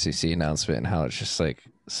this OCC announcement and how it's just like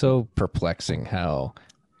so perplexing how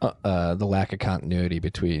the lack of continuity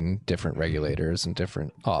between different regulators and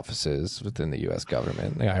different offices within the U.S.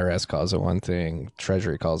 government. The IRS calls it one thing,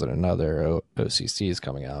 Treasury calls it another. OCC is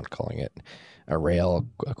coming out calling it a rail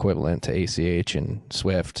equivalent to ACH and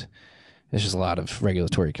SWIFT. There's just a lot of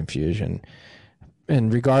regulatory confusion.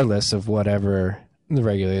 And regardless of whatever the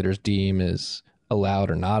regulators deem is allowed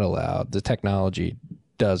or not allowed, the technology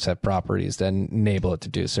does have properties that enable it to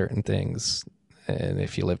do certain things. And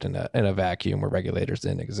if you lived in a vacuum where regulators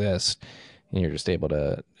didn't exist, and you're just able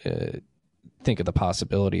to think of the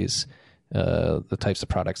possibilities, the types of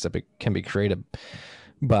products that can be created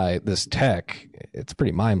by this tech, it's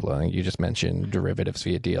pretty mind-blowing. You just mentioned derivatives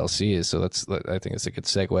via DLCs, so I think it's a good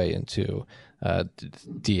segue into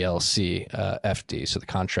DLC FD, so the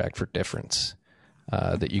contract for difference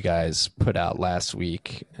that you guys put out last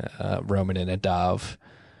week. Roman and Nadav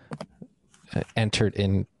entered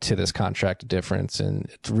into this contract difference, and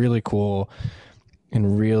it's really cool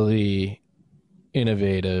and really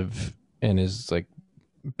innovative and is like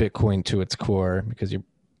Bitcoin to its core, because you're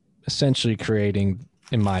essentially creating,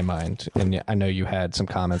 in my mind, and I know you had some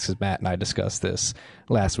comments because Matt and I discussed this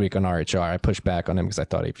last week on RHR. I pushed back on him because I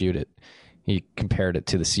thought he compared it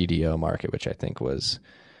to the CDO market, which I think was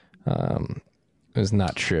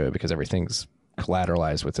not true because everything's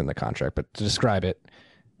collateralized within the contract. But to describe it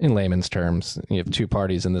in layman's terms, you have two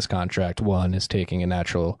parties in this contract. One is taking a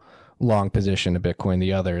natural long position of Bitcoin.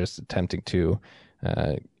 The other is attempting to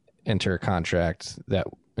enter a contract that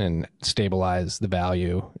and stabilize the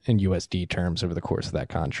value in USD terms over the course of that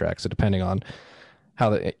contract. So depending on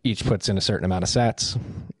how each puts in a certain amount of sats,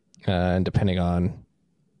 and depending on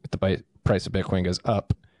if the price of Bitcoin goes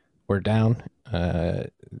up or down,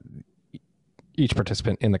 each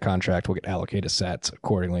participant in the contract will get allocated sats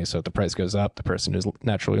accordingly. So if the price goes up, the person who's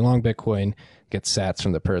naturally long Bitcoin gets sats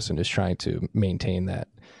from the person who's trying to maintain that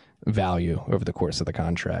value over the course of the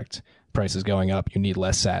contract. Price is going up, you need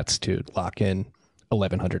less sats to lock in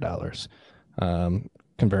 $1,100.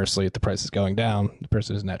 Conversely, if the price is going down, the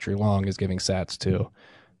person who's naturally long is giving sats to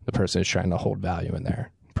the person who's trying to hold value in there.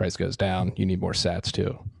 Price goes down, you need more sats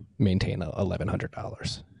to maintain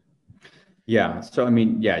 $1,100. Yeah. So, I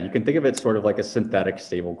mean, you can think of it sort of like a synthetic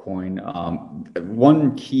stable coin.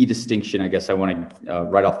 One key distinction, I guess I want to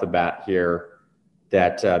right off the bat here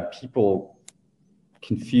that people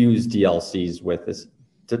confuse DLCs with is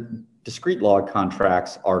discrete log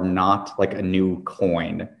contracts are not like a new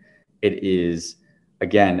coin. It is,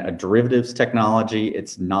 again, a derivatives technology.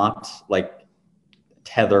 It's not like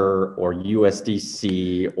Tether or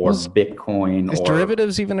USDC or Bitcoin. Is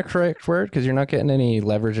derivatives even a correct word? Because you're not getting any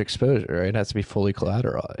leverage exposure, right? It has to be fully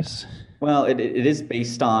collateralized. Well, it is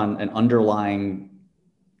based on an underlying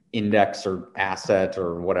index or asset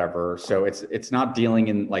or whatever. So it's not dealing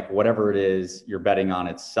in like whatever it is you're betting on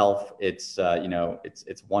itself. It's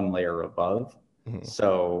it's one layer above. Mm-hmm.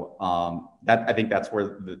 So that I think that's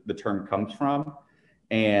where the term comes from.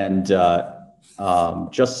 And again,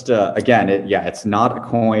 it's not a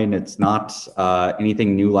coin. It's not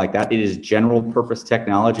anything new like that. It is general purpose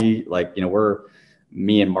technology. Like,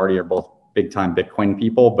 me and Marty are both big time Bitcoin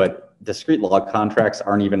people, but discrete log contracts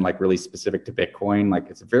aren't even like really specific to Bitcoin. Like,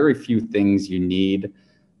 it's very few things you need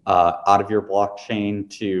out of your blockchain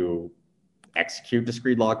to execute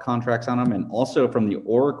discrete log contracts on them. And also from the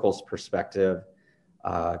Oracle's perspective,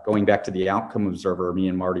 going back to the outcome observer me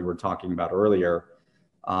and Marty were talking about earlier,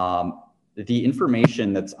 the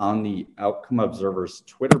information that's on the outcome observer's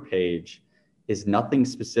Twitter page is nothing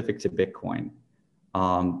specific to Bitcoin.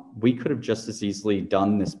 We could have just as easily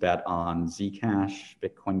done this bet on Zcash,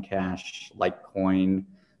 Bitcoin Cash, Litecoin,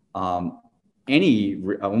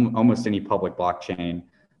 almost any public blockchain.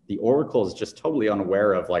 The Oracle is just totally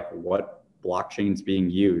unaware of like what blockchains being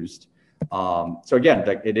used. So again,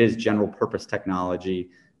 it is general purpose technology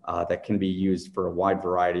that can be used for a wide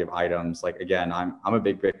variety of items. Like, again, I'm a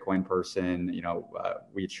big Bitcoin person.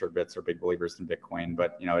 We at SureBits are big believers in Bitcoin,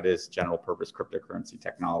 but it is general purpose cryptocurrency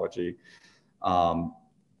technology.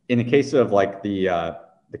 In the case of like the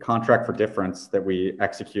contract for difference that we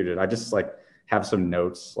executed, I just like have some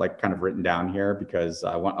notes like kind of written down here because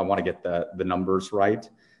I want to get the numbers right.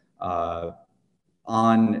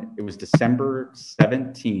 It was December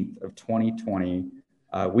 17th of 2020.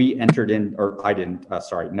 We entered in, or I didn't,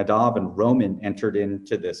 Nadav and Roman entered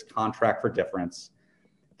into this contract for difference.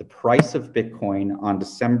 The price of Bitcoin on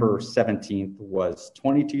December 17th was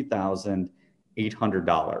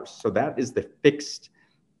 $22,800. So that is the fixed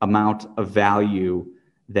amount of value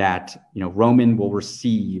that, Roman will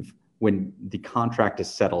receive when the contract is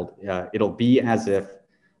settled. It'll be as if,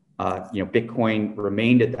 Bitcoin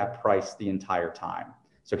remained at that price the entire time.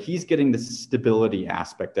 So he's getting the stability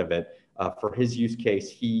aspect of it. For his use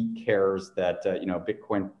case, he cares that,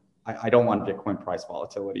 Bitcoin, I don't want Bitcoin price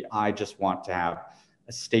volatility. I just want to have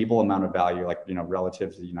a stable amount of value, like,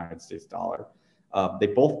 relative to the United States dollar. They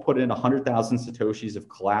both put in 100,000 Satoshis of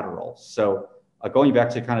collateral. So going back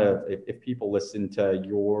to kind of, if people listen to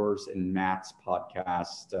yours and Matt's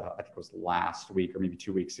podcast, I think it was last week or maybe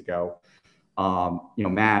 2 weeks ago,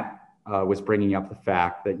 Matt was bringing up the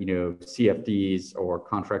fact that, CFDs or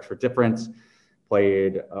contracts for difference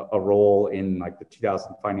played a role in like the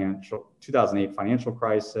 2008 financial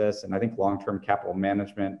crisis, and I think long-term capital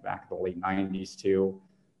management back in the late 90s too.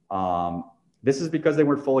 This is because they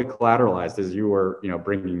weren't fully collateralized, as you were,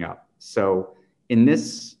 bringing up. So in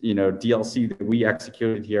this, DLC that we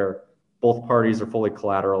executed here, both parties are fully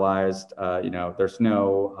collateralized. There's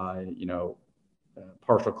no,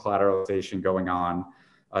 partial collateralization going on.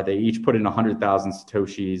 They each put in 100,000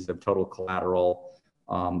 Satoshis of total collateral.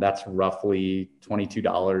 That's roughly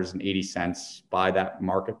 $22.80 by that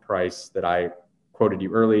market price that I quoted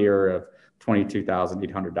you earlier of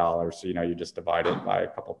 $22,800. So, you just divide it by a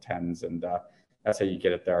couple tens and that's how you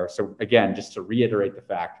get it there. So again, just to reiterate the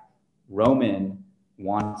fact, Roman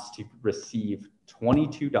wants to receive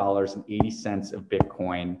 $22.80 of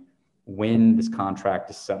Bitcoin when this contract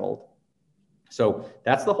is settled. So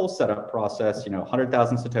that's the whole setup process,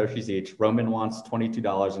 100,000 Satoshis each. Roman wants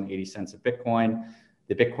 $22.80 of Bitcoin.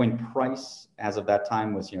 The Bitcoin price as of that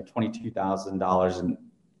time was, $22,000 and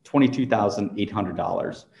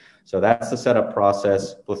 $22,800. So that's the setup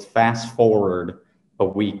process. Let's fast forward a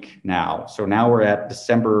week now. So now we're at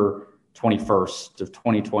December 21st of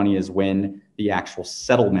 2020 is when the actual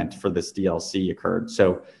settlement for this DLC occurred.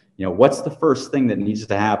 So, what's the first thing that needs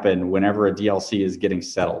to happen whenever a DLC is getting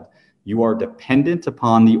settled? You are dependent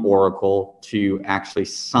upon the Oracle to actually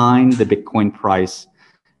sign the Bitcoin price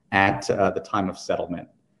at the time of settlement.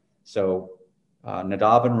 So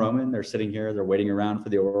Nadav and Roman, they're sitting here, they're waiting around for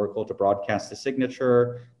the Oracle to broadcast the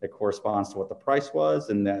signature that corresponds to what the price was,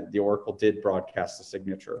 and that the Oracle did broadcast the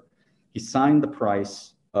signature. He signed the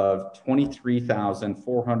price of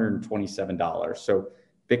 $23,427. So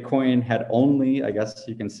Bitcoin had only, I guess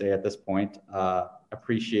you can say at this point,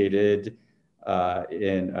 appreciated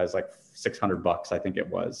as like $600, I think it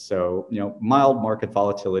was. So, mild market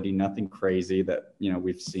volatility, nothing crazy that,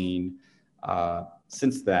 we've seen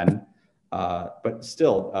since then. But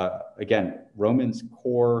still, again, Roman's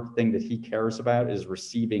core thing that he cares about is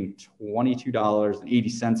receiving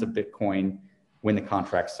 $22.80 of Bitcoin when the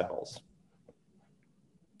contract settles.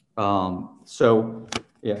 So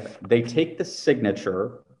they take the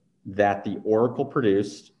signature that the Oracle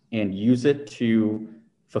produced and use it to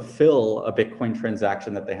fulfill a Bitcoin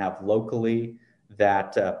transaction that they have locally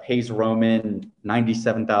that pays Roman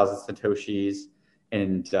 97,000 Satoshis.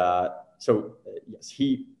 And so yes,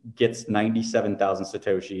 he gets 97,000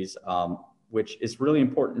 Satoshis, which is really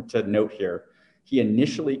important to note here. He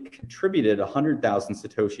initially contributed 100,000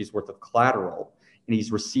 Satoshis worth of collateral, and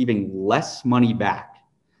he's receiving less money back.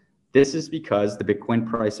 This is because the Bitcoin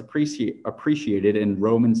price appreciated, and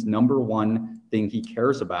Roman's number one thing he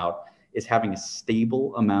cares about is having a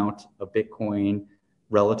stable amount of Bitcoin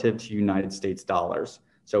relative to United States dollars.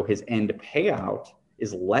 So his end payout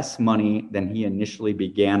is less money than he initially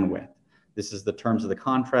began with. This is the terms of the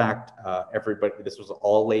contract. This was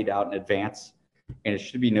all laid out in advance, and it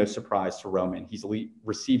should be no surprise to Roman. He's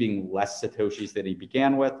receiving less Satoshis than he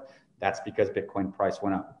began with. That's because Bitcoin price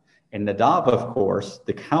went up. And Nadav, of course,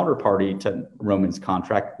 the counterparty to Roman's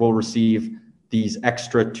contract, will receive these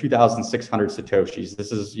extra 2,600 Satoshis.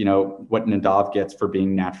 This is, what Nadav gets for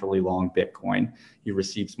being naturally long Bitcoin. He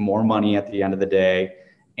receives more money at the end of the day.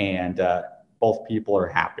 And both people are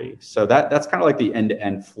happy. So that's kind of like the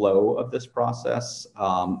end-to-end flow of this process,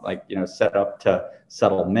 set up to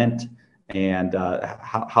settlement and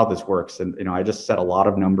how this works. And, I just said a lot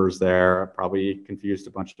of numbers there, probably confused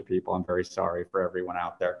a bunch of people. I'm very sorry for everyone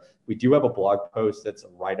out there. We do have a blog post that's a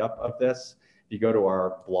write-up of this. If you go to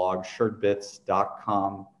our blog,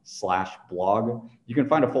 suredbits.com/blog, you can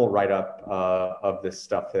find a full write-up of this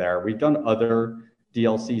stuff there. We've done other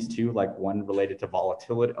DLCs too, like one related to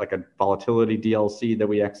volatility, like a volatility DLC that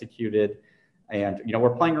we executed. And,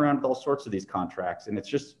 we're playing around with all sorts of these contracts. And it's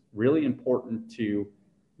just really important to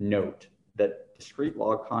note that discrete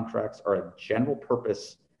log contracts are a general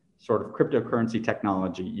purpose sort of cryptocurrency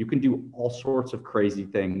technology. You can do all sorts of crazy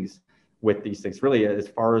things with these things, really, as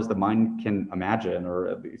far as the mind can imagine, or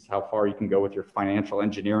at least how far you can go with your financial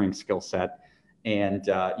engineering skill set. And,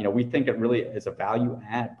 we think it really is a value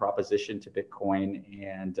add proposition to Bitcoin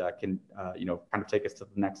and can, kind of take us to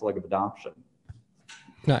the next leg of adoption.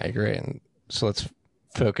 No, I agree. And so let's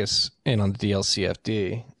focus in on the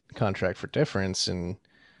DLCFD, contract for difference. And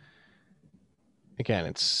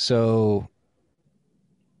again, so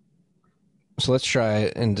let's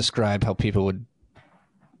try and describe how people would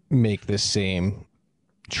make this same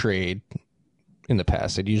trade in the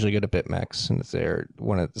past. They'd usually go to BitMEX, and if they're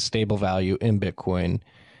one of the stable value in Bitcoin,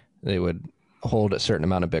 they would hold a certain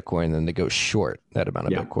amount of Bitcoin, then they go short that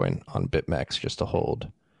amount of Bitcoin on BitMEX just to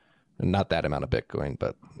hold, and not that amount of Bitcoin,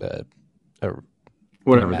 but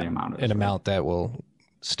whatever the amount is, an amount that will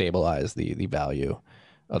stabilize the value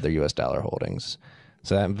of their US dollar holdings.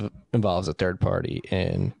 So that involves a third party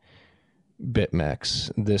in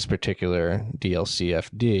BitMEX. This particular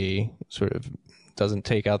DLCFD sort of doesn't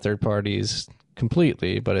take out third parties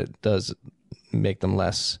completely, but it does make them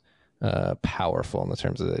less powerful in the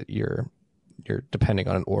terms of that you're depending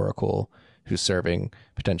on an oracle who's serving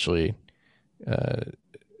potentially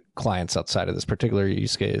clients outside of this particular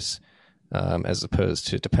use case, as opposed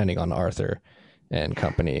to depending on Arthur and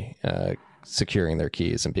company securing their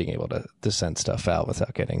keys and being able to send stuff out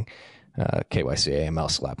without getting KYC AML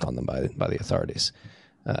slapped on them by the authorities.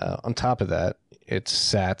 On top of that, it's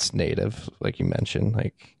SATS native, like you mentioned.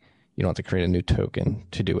 Like, you don't have to create a new token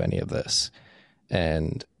to do any of this.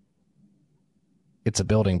 And it's a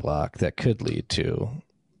building block that could lead to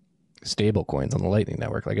stable coins on the Lightning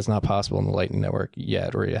Network. Like, it's not possible on the Lightning Network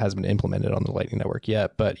yet, or it hasn't been implemented on the Lightning Network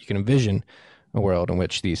yet, but you can envision a world in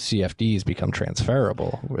which these CFDs become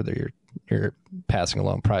transferable, whether you're passing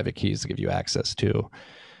along private keys to give you access to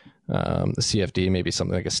the CFD. Maybe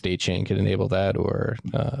something like a state chain could enable that, or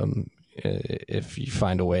if you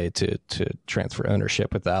find a way to transfer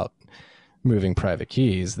ownership without moving private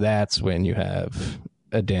keys, that's when you have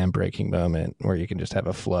a dam breaking moment where you can just have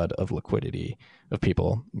a flood of liquidity of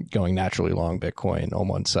people going naturally long Bitcoin on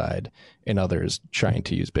one side and others trying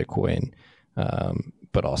to use Bitcoin,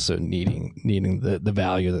 but also needing the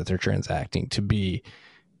value that they're transacting to be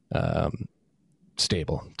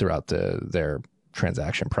stable throughout their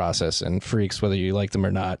transaction process. And freaks, whether you like them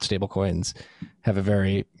or not, stablecoins have a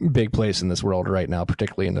very big place in this world right now,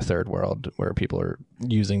 particularly in the third world, where people are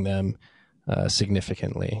using them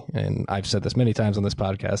significantly. And I've said this many times on this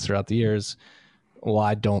podcast throughout the years. Well,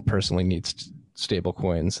 I don't personally need stable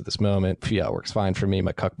coins at this moment. Fiat works fine for me.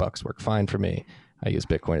 My cuck bucks work fine for me. I use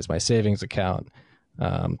Bitcoin as my savings account.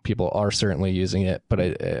 People are certainly using it, but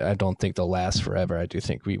I don't think they'll last forever. I do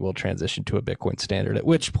think we will transition to a Bitcoin standard, at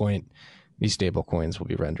which point these stable coins will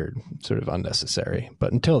be rendered sort of unnecessary.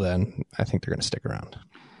 But until then, I think they're going to stick around.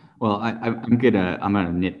 Well, I'm gonna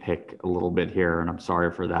nitpick a little bit here, and I'm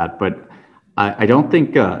sorry for that, but I don't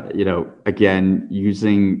think again,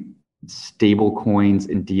 using stable coins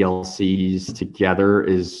and DLCs together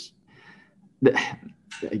is,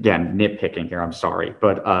 again, nitpicking here. I'm sorry,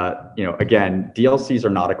 but again, DLCs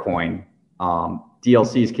are not a coin.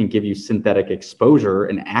 DLCs can give you synthetic exposure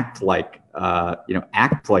and act like a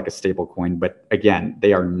stable coin, but again,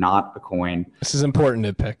 they are not a coin. This is important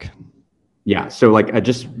nitpick. Yeah, so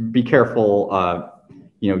just be careful.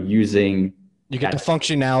 Using. You get the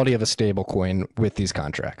functionality of a stable coin with these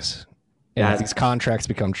contracts. And if these contracts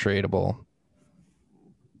become tradable,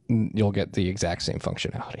 you'll get the exact same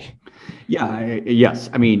functionality. Yeah, yes.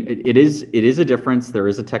 I mean, it is a difference. There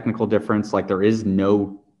is a technical difference. Like, there is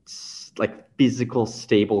no physical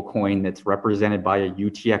stable coin that's represented by a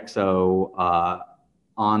UTXO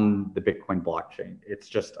on the Bitcoin blockchain. It's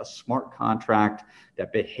just a smart contract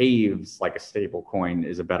that behaves like a stable coin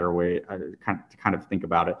is a better way to kind of think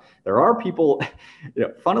about it. There are people,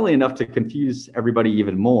 funnily enough, to confuse everybody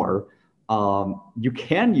even more, you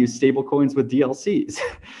can use stable coins with DLCs.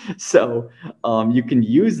 So you can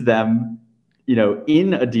use them,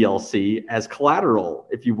 in a DLC as collateral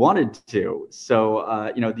if you wanted to.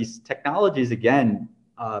 So, these technologies, again,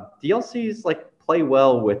 DLCs like play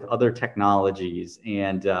well with other technologies,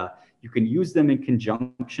 and you can use them in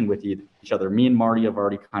conjunction with each other. Me and Marty have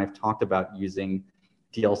already kind of talked about using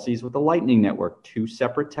DLCs with the Lightning Network, two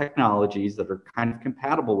separate technologies that are kind of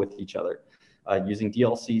compatible with each other. Using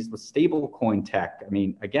DLCs with stablecoin tech,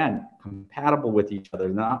 again, compatible with each other,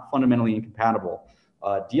 not fundamentally incompatible.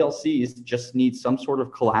 DLCs just need some sort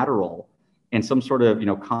of collateral and some sort of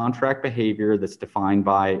contract behavior that's defined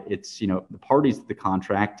by its the parties to the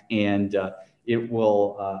contract, and it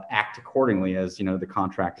will act accordingly as the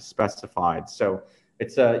contract is specified. So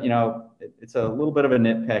it's a it's a little bit of a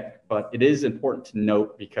nitpick, but it is important to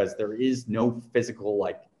note because there is no physical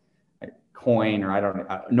coin,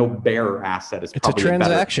 or no bearer asset. It's a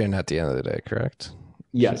transaction at the end of the day, correct?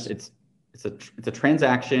 Yes, it's a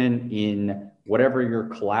transaction in whatever your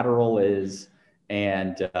collateral is,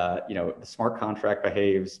 and the smart contract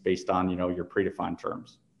behaves based on your predefined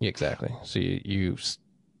terms. Exactly. So you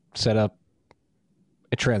set up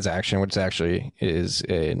a transaction, which actually is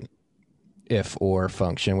an if or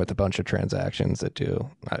function with a bunch of transactions that do.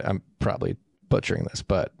 I'm probably butchering this,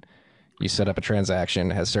 but you set up a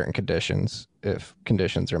transaction, it has certain conditions. If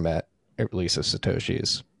conditions are met, it releases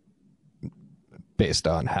Satoshis based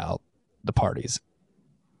on how the parties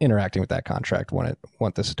interacting with that contract want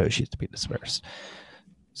the Satoshis to be dispersed.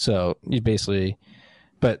 So you basically,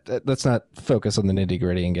 but let's not focus on the nitty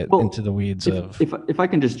gritty and get into the weeds if I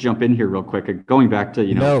can just jump in here real quick, going back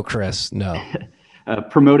to No, Chris, no.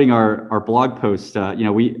 Promoting our blog post.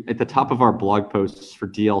 We at the top of our blog posts for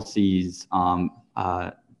DLCs.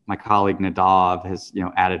 My colleague Nadav has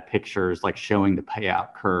added pictures showing the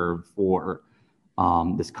payout curve for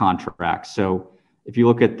this contract. So if you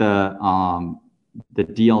look at the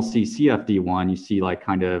DLC CFD one, you see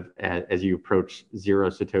kind of as you approach 0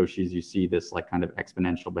 Satoshis, you see this kind of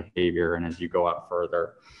exponential behavior, and as you go out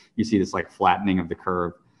further, you see this flattening of the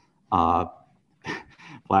curve.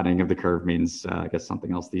 Flattening of the curve means I guess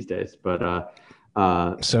something else these days, but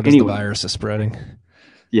so does the virus is spreading.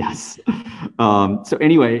 Yes. So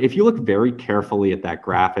anyway, if you look very carefully at that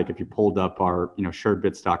graphic, if you pulled up our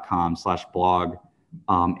suredbits.com/blog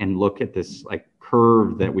and look at this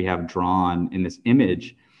curve that we have drawn in this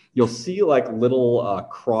image, you'll see little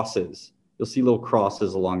crosses. You'll see little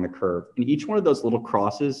crosses along the curve, and each one of those little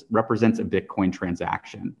crosses represents a Bitcoin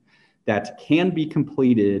transaction that can be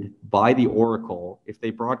completed by the Oracle if they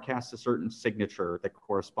broadcast a certain signature that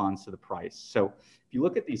corresponds to the price. So if you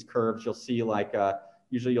look at these curves, you'll see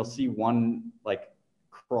usually you'll see one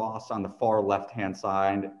cross on the far left-hand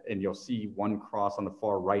side, and you'll see one cross on the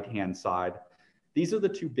far right-hand side. These are the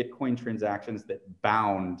two Bitcoin transactions that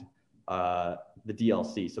bound the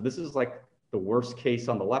DLC. So this is the worst case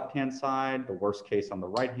on the left-hand side, the worst case on the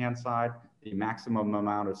right-hand side, the maximum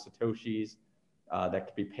amount of Satoshis that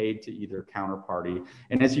could be paid to either counterparty.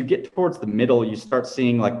 And as you get towards the middle, you start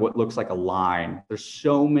seeing what looks like a line. There's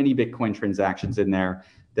so many Bitcoin transactions in there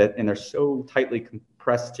and they're so tightly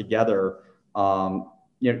compressed together.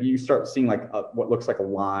 You start seeing what looks like a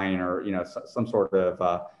line, or some sort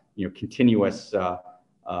of continuous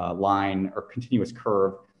line or continuous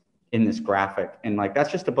curve in this graphic. And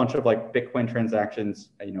that's just a bunch of Bitcoin transactions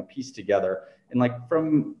pieced together. And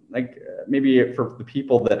from maybe for the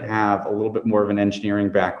people that have a little bit more of an engineering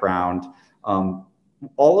background,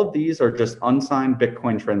 all of these are just unsigned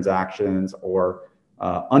Bitcoin transactions, or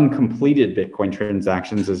uncompleted Bitcoin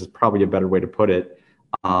transactions is probably a better way to put it,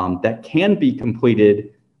 that can be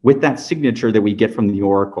completed with that signature that we get from the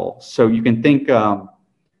Oracle. So you can think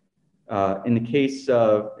in the case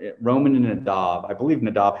of Roman and Nadav, I believe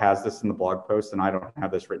Nadav has this in the blog post, and I don't have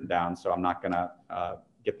this written down, so I'm not going to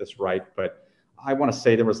get this right, but I want to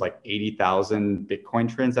say there was 80,000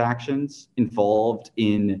 Bitcoin transactions involved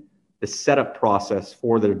in the setup process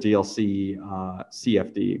for their DLC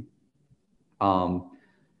CFD.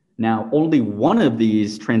 Now, only one of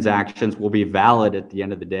these transactions will be valid at the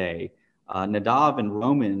end of the day. Nadav and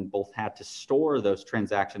Roman both had to store those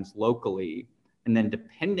transactions locally, and then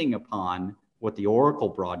depending upon what the Oracle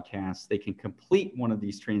broadcasts, they can complete one of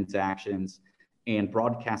these transactions and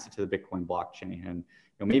broadcast it to the Bitcoin blockchain. And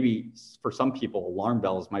maybe for some people, alarm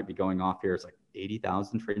bells might be going off here. It's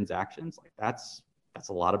 80,000 transactions. That's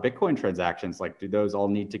a lot of Bitcoin transactions. Do those all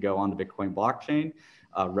need to go on the Bitcoin blockchain?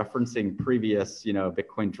 Referencing previous,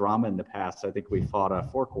 Bitcoin drama in the past, I think we fought a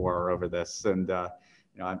fork war over this, and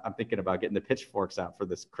I'm thinking about getting the pitchforks out for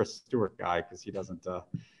this Chris Stewart guy, because he doesn't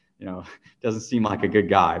seem like a good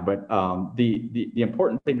guy. But the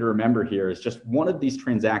important thing to remember here is just one of these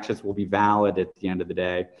transactions will be valid at the end of the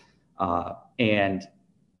day, and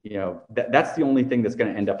that's the only thing that's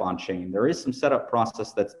going to end up on chain. There is some setup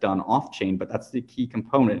process that's done off chain, but that's the key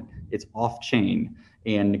component. It's off chain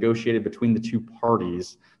and negotiated between the two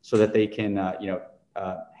parties so that they can,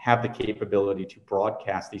 have the capability to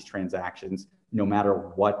broadcast these transactions no matter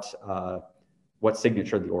what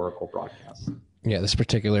signature the Oracle broadcasts. Yeah, this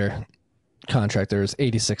particular contract, there's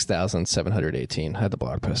 86,718. I had the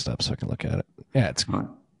blog post up so I can look at it. Yeah, it's Right.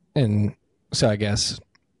 And so I guess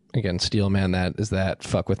again, Steelman, that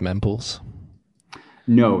fuck with mempools?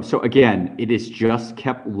 No. So again, it is just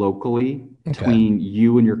kept locally between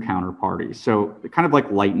you and your counterparty. So kind of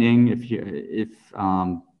like Lightning,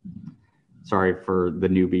 sorry for the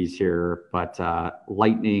newbies here, but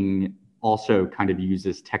Lightning also kind of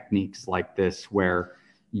uses techniques like this where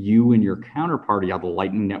you and your counterparty on the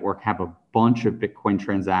Lightning Network have a bunch of Bitcoin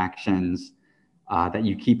transactions that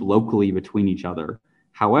you keep locally between each other.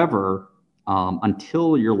 However,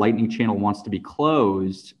 until your Lightning channel wants to be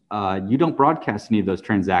closed, you don't broadcast any of those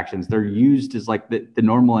transactions. They're used as like the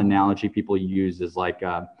normal analogy people use is like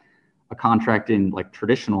a contract in like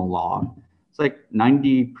traditional law. It's like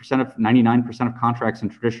 99% of contracts in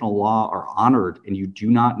traditional law are honored, and you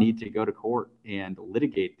do not need to go to court and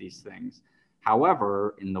litigate these things.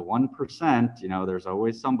 However, in the 1%, there's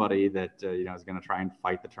always somebody that is going to try and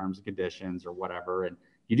fight the terms and conditions or whatever, and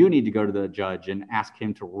you do need to go to the judge and ask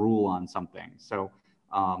him to rule on something. So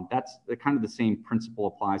that's kind of the same principle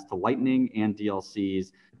applies to Lightning and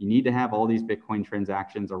DLCs. You need to have all these Bitcoin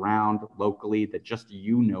transactions around locally that just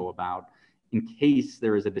you know about in case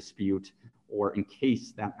there is a dispute or in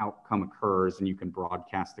case that outcome occurs, and you can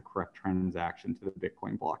broadcast the correct transaction to the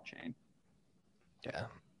Bitcoin blockchain. Yeah.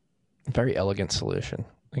 Very elegant solution.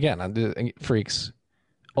 Again, freaks,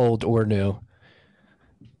 old or new.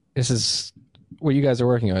 This is what you guys are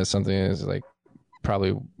working on. Is something is like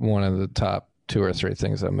probably one of the top 2 or 3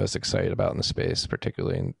 things I'm most excited about in the space,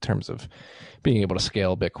 particularly in terms of being able to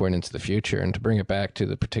scale Bitcoin into the future and to bring it back to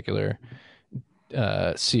the particular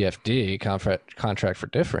CFD contract for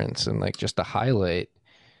difference, and like just to highlight,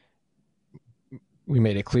 we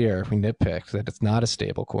made it clear, we nitpicked that it's not a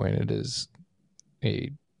stable coin. It is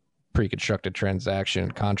a pre-constructed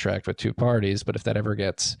transaction contract with 2 parties, but if that ever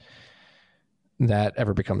becomes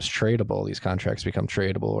tradable, these contracts become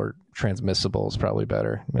tradable, or transmissible is probably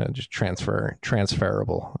better. Just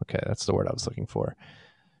transferable. Okay, that's the word I was looking for.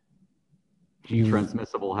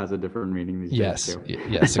 Transmissible has a different meaning these days too.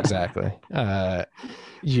 Yes, exactly.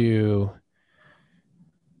 You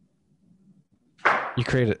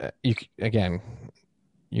create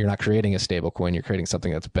you're not creating a stable coin, you're creating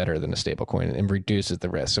something that's better than a stable coin and reduces the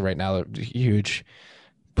risk. So right now, the huge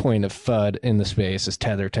point of FUD in the space is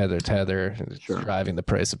tether. It's driving the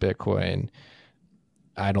price of Bitcoin.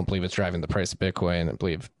 I don't believe it's driving the price of Bitcoin. I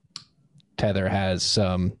believe Tether has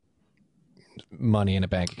some money in a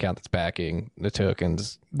bank account that's backing the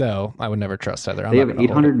tokens, though I would never trust Tether. They have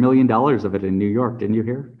 $800 million of it in New York. Didn't you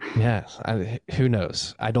hear? Yes. Who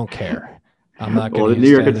knows? I don't care. I'm not going to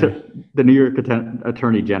the New York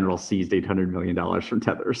Attorney General seized $800 million from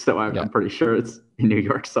Tether, so I'm pretty sure it's in New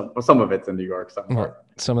York. Some of it's in New York somewhere. Well,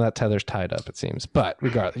 some of that Tether's tied up, it seems. But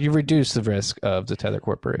regardless, you reduce the risk of the Tether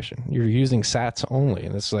Corporation. You're using Sats only,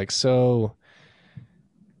 and it's like so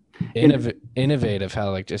innovative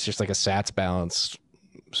how like it's just like a Sats balance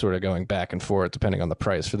sort of going back and forth depending on the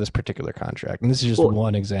price for this particular contract. And this is just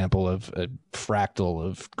one example of a fractal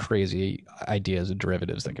of crazy ideas and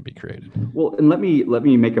derivatives that could be created. Well, and let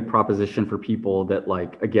me make a proposition for people that,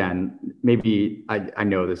 like, again, maybe I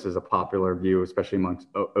know this is a popular view, especially amongst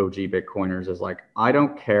OG Bitcoiners, is like, I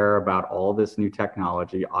don't care about all this new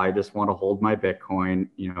technology. I just want to hold my Bitcoin,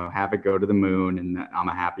 have it go to the moon, and I'm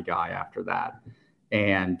a happy guy after that.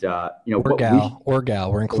 And or gal,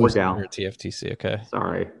 we're inclusive here at TFTC. Okay.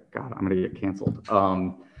 Sorry, God, I'm gonna get canceled.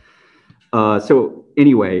 So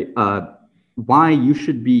anyway, why you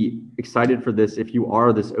should be excited for this if you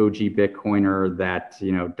are this OG Bitcoiner that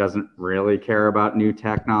doesn't really care about new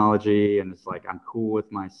technology and it's like, I'm cool with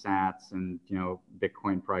my Sats and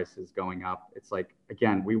Bitcoin prices going up. It's like,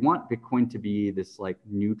 again, we want Bitcoin to be this like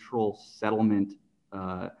neutral settlement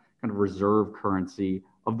kind of reserve currency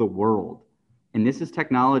of the world. And this is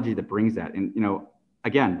technology that brings that. And,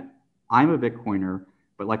 again, I'm a Bitcoiner,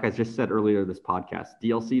 but like I just said earlier in this podcast,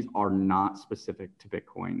 DLCs are not specific to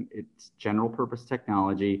Bitcoin. It's general purpose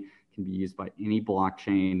technology, can be used by any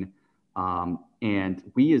blockchain. And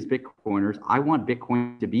we as Bitcoiners, I want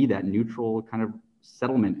Bitcoin to be that neutral kind of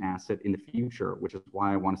settlement asset in the future, which is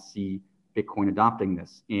why I want to see Bitcoin adopting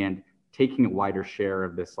this and taking a wider share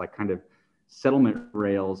of this like kind of settlement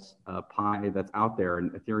rails pie that's out there,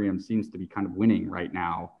 and Ethereum seems to be kind of winning right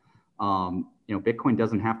now. Bitcoin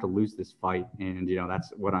doesn't have to lose this fight. And,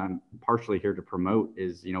 that's what I'm partially here to promote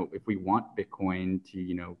is, if we want Bitcoin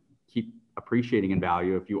to, keep appreciating in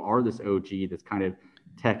value, if you are this OG that's kind of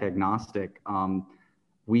tech agnostic,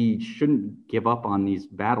 we shouldn't give up on these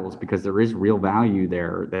battles because there is real value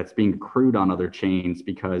there that's being accrued on other chains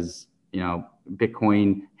because,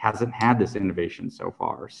 Bitcoin hasn't had this innovation so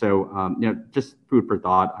far. So, just food for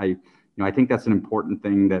thought. I think that's an important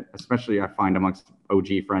thing that especially I find amongst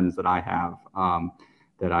OG friends that I have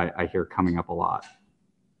that I hear coming up a lot.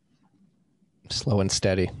 Slow and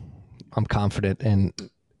steady. I'm confident in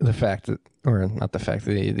the fact that, or not the fact,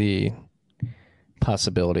 the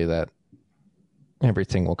possibility that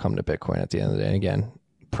everything will come to Bitcoin at the end of the day. And again,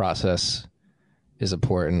 process is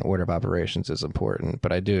important. Order of operations is important.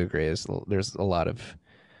 But I do agree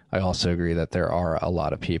I also agree that there are a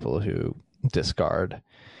lot of people who discard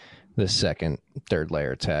the second, third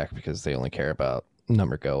layer tech because they only care about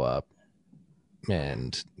number go up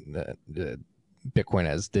and the Bitcoin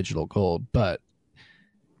as digital gold. But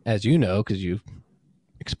as you know, because you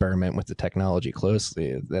experiment with the technology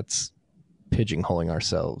closely, that's pigeonholing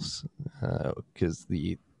ourselves because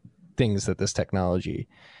the things that this technology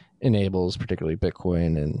enables, particularly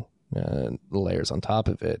Bitcoin and the layers on top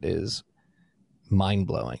of it, is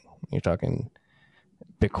mind-blowing. You're talking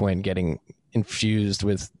Bitcoin getting infused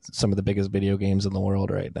with some of the biggest video games in the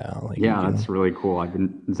world right now. That's really cool.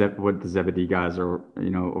 What the Zebedee guys are,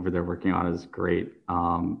 over there working on is great.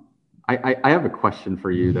 I have a question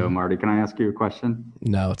for you though, Marty. Can I ask you a question?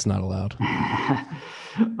 No, it's not allowed.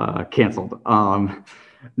 Canceled.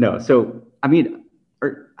 No. So,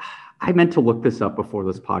 I meant to look this up before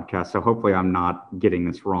this podcast, so hopefully I'm not getting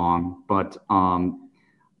this wrong. But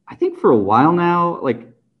I think for a while now, like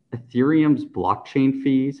Ethereum's blockchain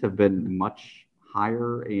fees have been much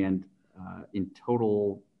higher, and in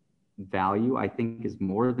total value, I think is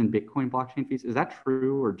more than Bitcoin blockchain fees. Is that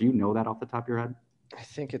true, or do you know that off the top of your head? I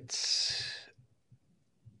think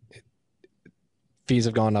fees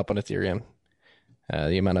have gone up on Ethereum.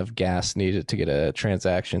 The amount of gas needed to get a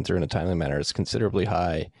transaction through in a timely manner is considerably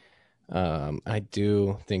high. I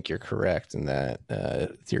do think you're correct in that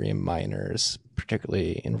Ethereum miners,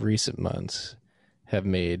 particularly in recent months, have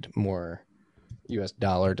made more US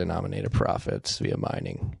dollar denominated profits via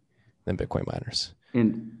mining than Bitcoin miners.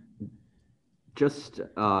 And just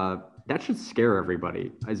that should scare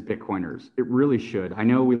everybody as Bitcoiners. It really should. I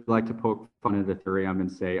know we like to poke fun at Ethereum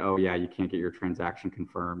and say, oh yeah, you can't get your transaction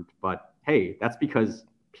confirmed. But hey, that's because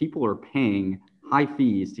people are paying high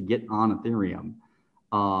fees to get on Ethereum.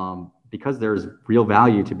 Because there's real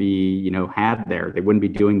value to be, had there. They wouldn't be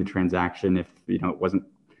doing the transaction if, it wasn't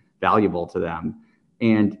valuable to them.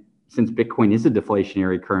 And since Bitcoin is a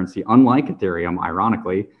deflationary currency, unlike Ethereum,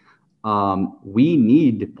 ironically, we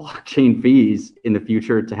need blockchain fees in the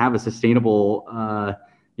future to have a sustainable,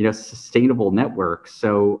 sustainable network.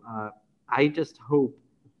 So I just hope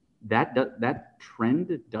that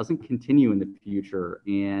trend doesn't continue in the future.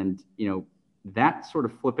 And, that sort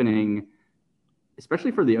of flippening,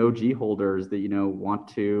 especially for the OG holders that, want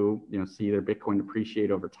to, see their Bitcoin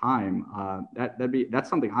appreciate over time. That's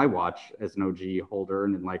something I watch as an OG holder.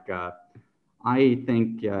 And I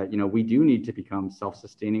think, we do need to become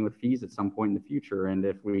self-sustaining with fees at some point in the future. And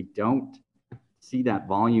if we don't see that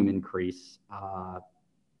volume increase,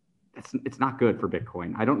 it's not good for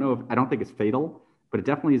Bitcoin. I don't think it's fatal, but it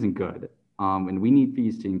definitely isn't good. And we need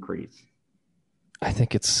fees to increase. I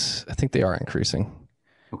think they are increasing.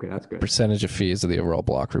 Okay, that's good. Percentage of fees of the overall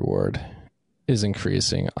block reward is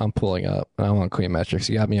increasing. I'm pulling up. I'm on Coinmetrics.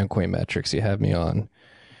 You got me on Coinmetrics. You have me on.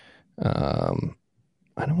 I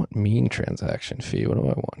don't want mean transaction fee. What do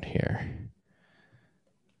I want here?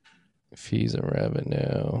 Fees and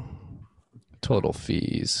revenue. Total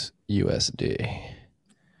fees USD.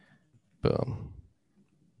 Boom.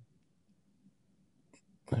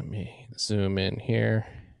 Let me zoom in here.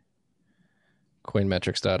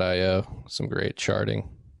 Coinmetrics.io. Some great charting.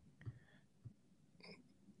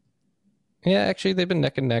 Yeah, actually, they've been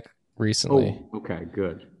neck and neck recently. Oh, okay,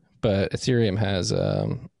 good. But Ethereum has,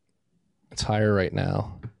 it's higher right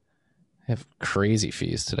now. They have crazy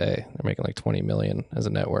fees today. They're making like 20 million as a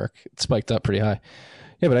network. It spiked up pretty high.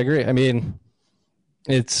 Yeah, but I agree. I mean,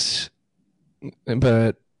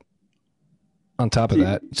 but on top of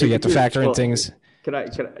that, so you have to factor in things. Could I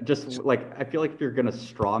just I feel like if you're going to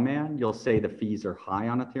straw man, you'll say the fees are high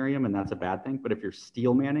on Ethereum and that's a bad thing. But if you're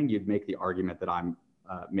steel manning, you'd make the argument that I'm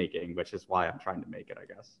making, which is why I'm trying to make it, I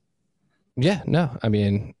guess. Yeah, no, I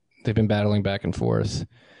mean, they've been battling back and forth.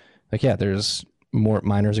 There's more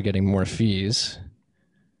miners are getting more fees.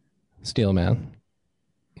 Steelman.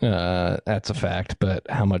 That's a fact. But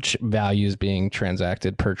how much value is being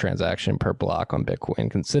transacted per transaction per block on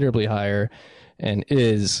Bitcoin? Considerably higher, and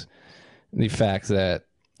is the fact that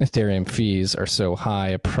Ethereum fees are so high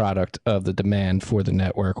a product of the demand for the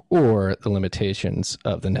network or the limitations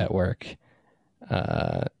of the network?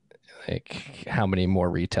 Like how many more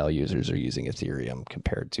retail users are using Ethereum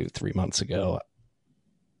compared to 3 months ago?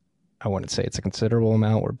 I wouldn't say it's a considerable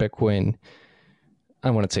amount, where Bitcoin, I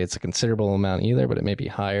wouldn't say it's a considerable amount either, but it may be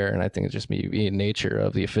higher. And I think it's just maybe the nature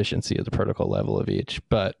of the efficiency of the protocol level of each.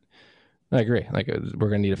 But I agree. Like we're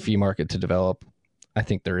going to need a fee market to develop. I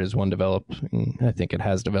think there is one developed. I think it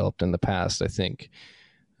has developed in the past. I think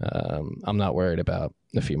I'm not worried about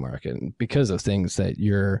the fee market because of things that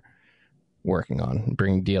you're working on,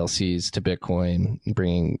 bringing DLCs to Bitcoin,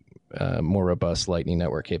 bringing more robust Lightning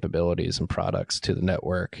Network capabilities and products to the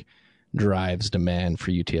network drives demand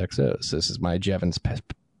for UTXOs. This is my Jevons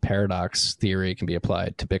paradox theory can be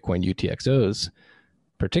applied to Bitcoin UTXOs,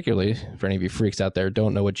 particularly for any of you freaks out there who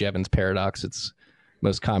don't know what Jevons paradox. It's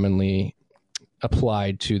most commonly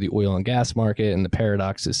applied to the oil and gas market, and the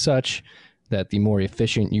paradox is such that the more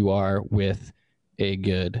efficient you are with a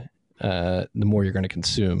good, the more you're going to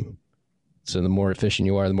consume. So the more efficient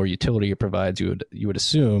you are, the more utility it provides. You would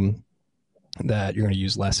assume that you're going to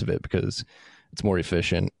use less of it because it's more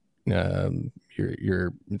efficient.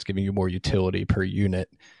 It's giving you more utility per unit,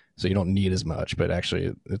 so you don't need as much. But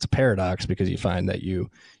actually, it's a paradox because you find that you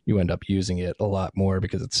end up using it a lot more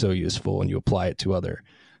because it's so useful, and you apply it to other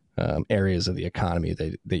areas of the economy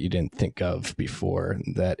that you didn't think of before.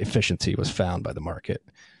 That efficiency was found by the market.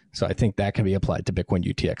 So I think that can be applied to Bitcoin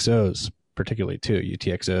UTXOs, particularly too.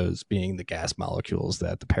 UTXOs being the gas molecules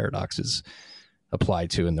that the paradox is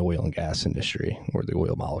applied to in the oil and gas industry, or the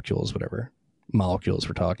oil molecules, whatever molecules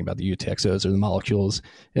we're talking about. The UTXOs are the molecules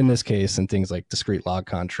in this case, and things like discrete log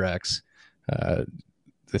contracts, the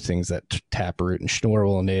things that Taproot and Schnorr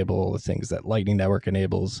will enable, the things that Lightning Network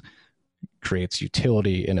enables, creates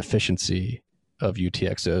utility and efficiency of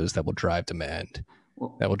UTXOs that will drive demand,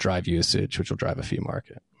 that will drive usage, which will drive a fee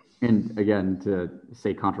market. And again, to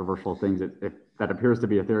say controversial things, if that appears to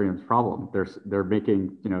be Ethereum's problem. They're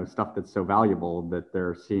making stuff that's so valuable that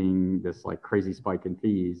they're seeing this like crazy spike in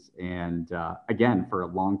fees. And again, for a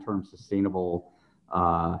long-term sustainable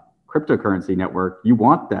cryptocurrency network, you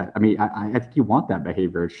want that. I mean, I think you want that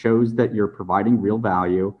behavior. It shows that you're providing real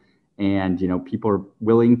value, and people are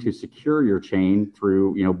willing to secure your chain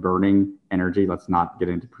through burning energy. Let's not get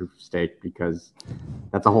into proof of stake because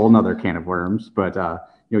that's a whole nother can of worms. But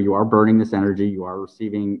you are burning this energy. You are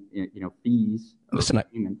receiving, fees or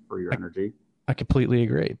payment for your energy. I completely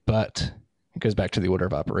agree, but it goes back to the order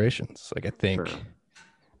of operations. Like I think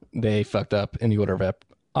they fucked up in the order of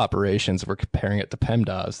operations. We're comparing it to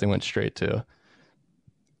PEMDAS. They went straight to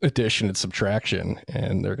addition and subtraction,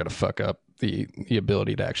 and they're going to fuck up the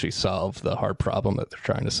ability to actually solve the hard problem that they're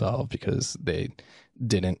trying to solve because they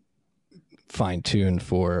didn't fine tune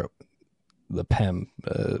for the PEM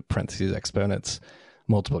parentheses exponents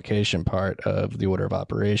multiplication part of the order of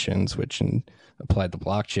operations, which applied to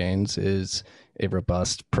blockchains is a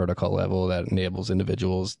robust protocol level that enables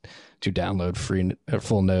individuals to download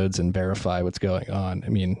full nodes and verify what's going on. I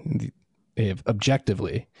mean, they have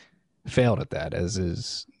objectively failed at that, as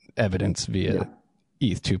is evidenced via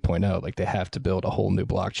ETH 2.0. Like they have to build a whole new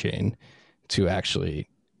blockchain to actually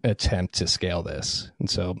attempt to scale this. And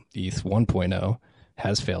so ETH 1.0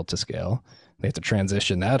 has failed to scale. They have to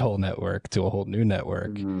transition that whole network to a whole new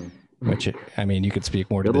network, which, I mean, you could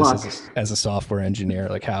speak more to this as a software engineer,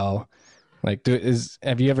 like how, like,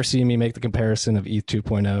 have you ever seen me make the comparison of ETH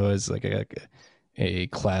 2.0 as like a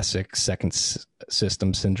classic second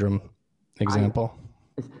system syndrome example?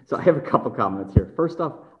 So I have a couple comments here. First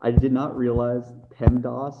off, I did not realize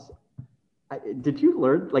PEMDAS. Did you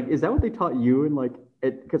learn, like, is that what they taught you in like,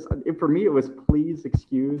 because for me it was please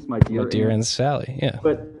excuse my dear Aunt Sally. Yeah,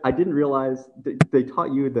 but I didn't realize they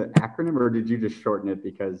taught you the acronym, or did you just shorten it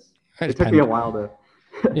because it took me a while to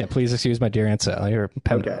yeah, please excuse my dear Aunt Sally, or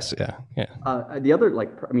PEMDAS. Okay. Yeah. The other, like,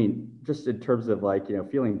 I mean, just in terms of like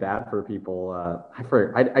feeling bad for people,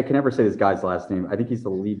 I can never say this guy's last name. I think he's the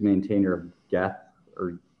lead maintainer of Geth,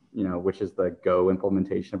 or which is the Go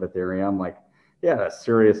implementation of Ethereum. Like, yeah, a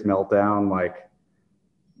serious meltdown, like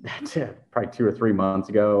that's it, probably 2 or 3 months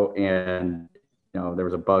ago, and there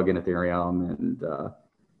was a bug in Ethereum, and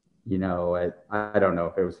I don't know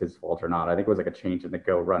if it was his fault or not. I think it was like a change in the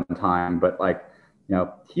Go runtime, but like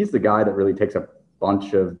he's the guy that really takes a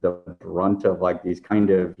bunch of the brunt of like these kind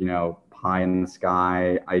of pie in the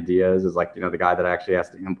sky ideas, is like the guy that actually has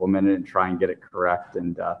to implement it and try and get it correct.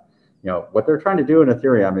 And what they're trying to do in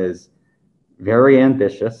Ethereum is very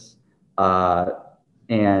ambitious.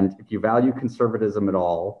 And if you value conservatism at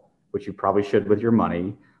all, which you probably should with your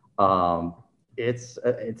money, it's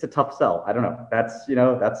a tough sell. I don't know. That's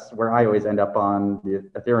where I always end up on the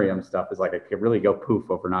Ethereum stuff, is like it could really go poof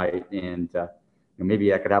overnight, and maybe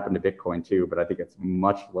that could happen to Bitcoin too. But I think it's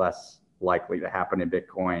much less likely to happen in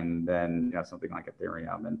Bitcoin than something like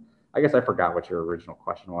Ethereum. And I guess I forgot what your original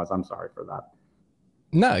question was. I'm sorry for that.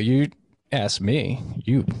 No, you asked me.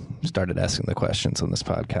 You started asking the questions on this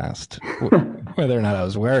podcast, whether or not I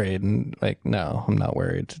was worried, and no, I'm not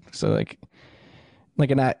worried. So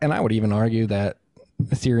and I would even argue that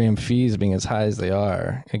Ethereum fees being as high as they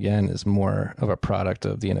are, again, is more of a product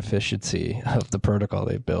of the inefficiency of the protocol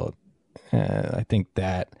they've built. I think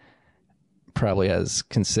that probably has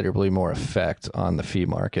considerably more effect on the fee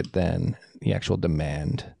market than the actual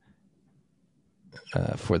demand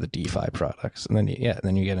for the DeFi products. And then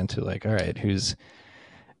you get into all right, who's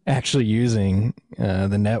actually using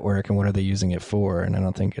the network and what are they using it for? And I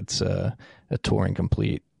don't think it's a Turing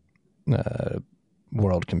complete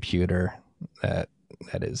world computer that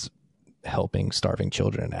is helping starving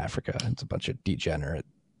children in Africa. It's a bunch of degenerate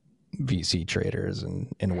VC traders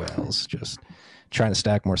in Wales just trying to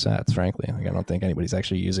stack more sats, frankly. I don't think anybody's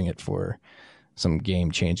actually using it for some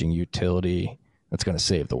game-changing utility that's going to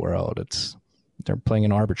save the world. They're playing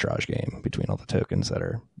an arbitrage game between all the tokens that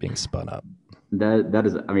are being spun up. That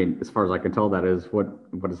is, I mean, as far as I can tell, that is what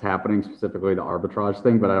is happening, specifically the arbitrage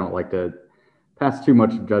thing. But I don't like to pass too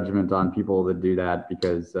much judgment on people that do that,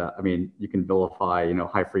 because you can vilify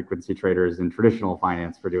high frequency traders in traditional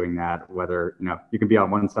finance for doing that. Whether you can be on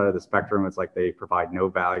one side of the spectrum, it's like they provide no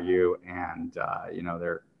value and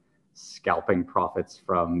they're scalping profits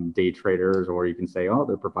from day traders, or you can say, oh,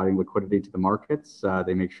 they're providing liquidity to the markets.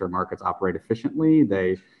 They make sure markets operate efficiently.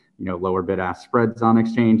 They lower bid-ask spreads on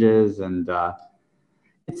exchanges, and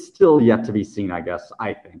it's still yet to be seen, I guess.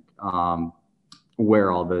 I think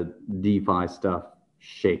where all the DeFi stuff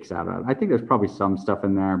shakes out at. I think there's probably some stuff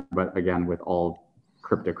in there, but again, with all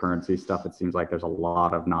cryptocurrency stuff, it seems like there's a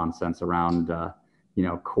lot of nonsense around,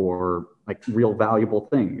 core, real valuable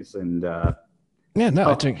things. And I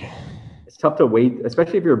think it's tough to wait,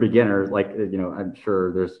 especially if you're a beginner. I'm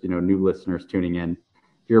sure there's, new listeners tuning in.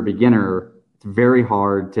 If you're a beginner, it's very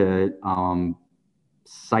hard to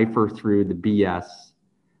cipher through the BS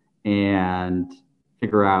and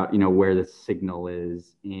figure out, where the signal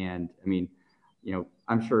is. And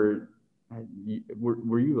I'm sure,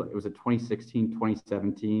 were you, was it 2016,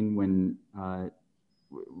 2017 when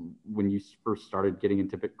you first started getting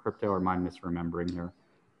into crypto, or am I misremembering here?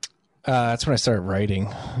 That's when I started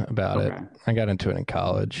writing about it. I got into it in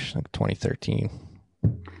college, 2013. Do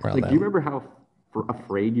you remember how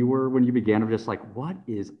afraid you were when you began, of just what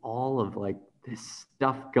is all of this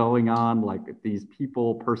stuff going on? These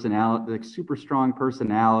people, super strong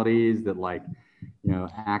personalities that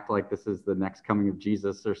act like this is the next coming of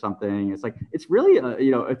Jesus or something. It's it's really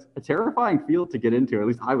it's a terrifying field to get into. At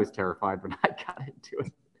least I was terrified when I got into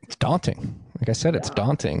it. It's daunting. Like I said, it's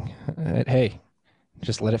daunting. Hey,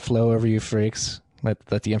 just let it flow over you freaks. Let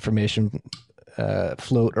the information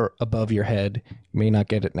float above your head. You may not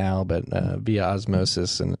get it now, but via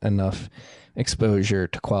osmosis and enough exposure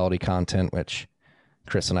to quality content, which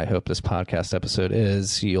Chris and I hope this podcast episode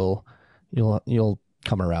is, you'll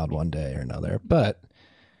come around one day or another. But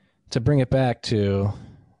to bring it back to,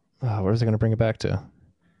 where was I going to bring it back to?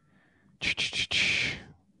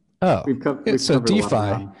 So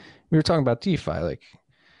DeFi. We were talking about DeFi.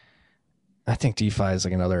 I think DeFi is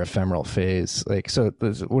another ephemeral phase.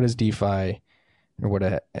 What is DeFi? Or what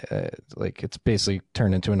it's basically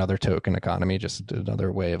turned into another token economy, just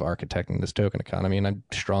another way of architecting this token economy. And I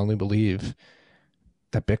strongly believe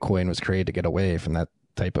that Bitcoin was created to get away from that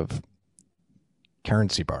type of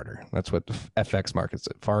currency barter. That's what FX markets,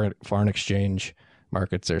 foreign exchange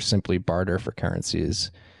markets, are simply barter for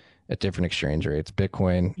currencies at different exchange rates.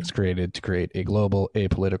 Bitcoin is created to create a global,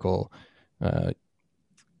 apolitical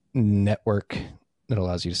network that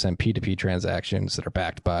allows you to send P2P transactions that are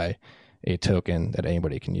backed by a token that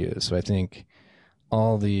anybody can use. So I think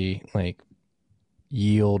all the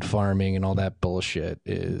yield farming and all that bullshit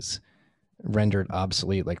is rendered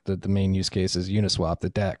obsolete. The main use case is Uniswap, the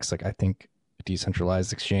DEX. I think a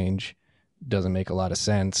decentralized exchange doesn't make a lot of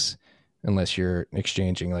sense unless you're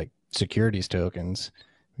exchanging securities tokens,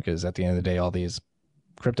 because at the end of the day, all these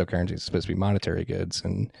cryptocurrencies are supposed to be monetary goods.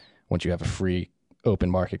 And once you have a free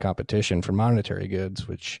open market competition for monetary goods,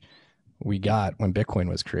 which we got when Bitcoin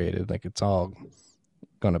was created, it's all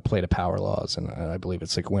going to play to power laws. And I believe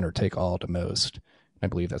it's winner take all to most. I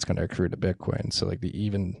believe that's going to accrue to Bitcoin. So the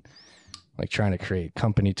like trying to create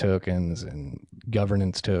company tokens and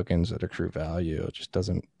governance tokens that accrue value. It just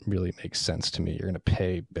doesn't really make sense to me. You're going to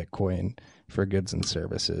pay Bitcoin for goods and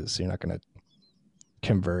services. You're not going to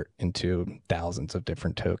convert into thousands of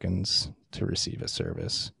different tokens to receive a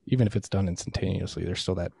service. Even if it's done instantaneously, there's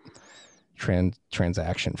still that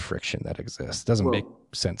transaction friction that exists. Doesn't make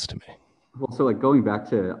sense to me. Well, so like going back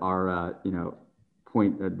to our,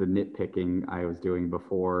 point, the nitpicking I was doing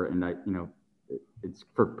before, and it's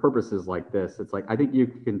for purposes like this. It's like, I think you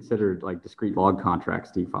could consider like discrete log contracts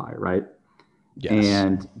DeFi, right? Yes.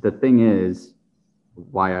 And the thing is,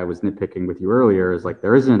 why I was nitpicking with you earlier is like,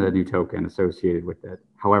 there isn't a new token associated with it.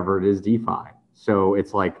 However, it is DeFi. So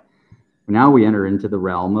it's like, now we enter into the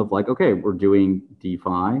realm of like, okay, we're doing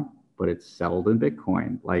DeFi, but it's settled in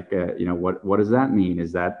Bitcoin. Like, what does that mean?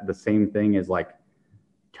 Is that the same thing as like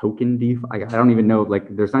token DeFi? I don't even know.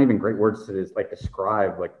 Like, there's not even great words to this, like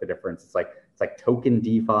describe like the difference. It's like token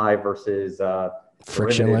DeFi versus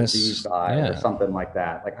frictionless DeFi or something like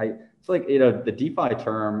that. Like the DeFi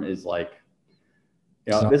term is like,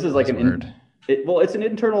 this is like it's an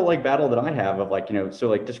internal like battle that I have of like, so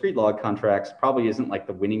like discrete log contracts probably isn't like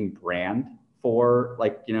the winning brand for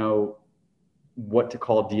like, what to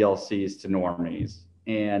call DLCs to normies.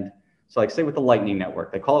 And so like say with the Lightning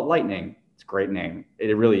Network, they call it Lightning. It's a great name.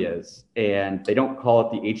 It really is. And they don't call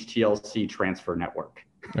it the HTLC transfer network.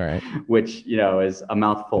 All right. Which, is a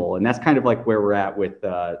mouthful. And that's kind of like where we're at with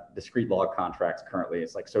discrete log contracts currently.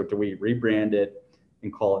 It's like, so do we rebrand it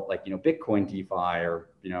and call it like, Bitcoin DeFi, or,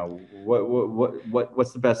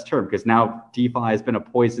 what's the best term? Because now DeFi has been a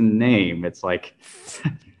poison name. It's like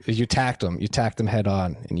you tacked them head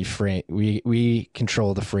on, and you frame. We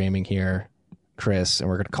control the framing here, Chris, and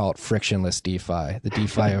we're going to call it frictionless DeFi. The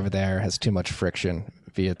DeFi over there has too much friction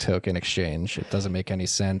via token exchange. It doesn't make any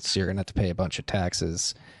sense. You're going to have to pay a bunch of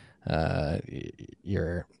taxes.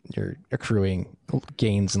 You're accruing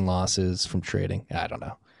gains and losses from trading. I don't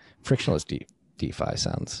know. Frictionless DeFi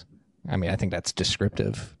sounds. I mean, I think that's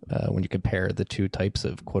descriptive when you compare the two types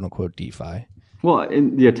of quote unquote DeFi. Well,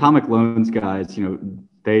 in the Atomic Loans guys,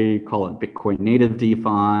 they call it Bitcoin native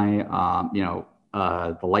DeFi.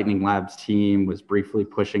 The Lightning Labs team was briefly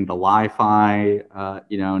pushing the Li-Fi,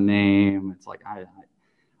 name. It's like,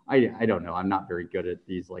 I don't know. I'm not very good at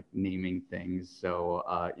these like naming things. So,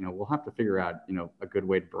 we'll have to figure out, a good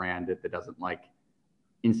way to brand it that doesn't like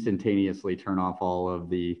instantaneously turn off all of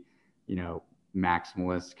the,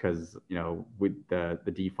 maximalists, because, with the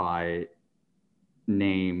DeFi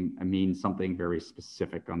name, I mean something very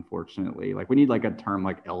specific, unfortunately. Like we need like a term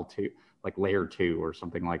like L2, like layer 2 or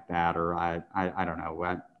something like that, or I don't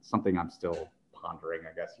know, something I'm still pondering,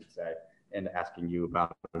 I guess you'd say, and asking you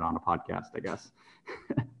about it on a podcast, I guess.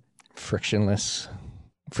 frictionless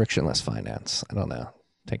finance. I don't know,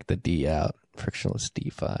 take the D out. Frictionless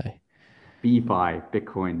DeFi,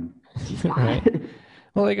 Bitcoin DeFi. Right.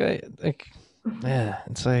 Well,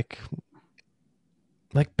 it's like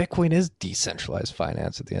Bitcoin is decentralized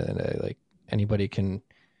finance at the end of the day. Like anybody can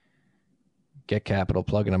get capital,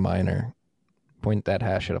 plug in a miner, point that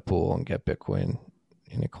hash at a pool, and get Bitcoin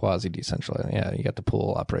in a quasi decentralized. Yeah, you got the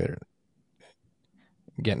pool operator.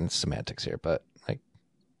 I'm getting into semantics here, but like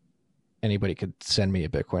anybody could send me a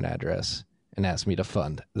Bitcoin address and ask me to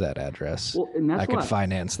fund that address. Well, and that's I could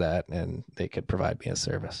finance that, and they could provide me a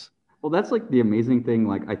service. Well, that's like the amazing thing.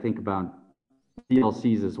 Like I think about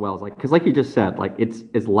DLCs as well. It's like, because like you just said, like it's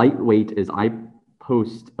as lightweight as I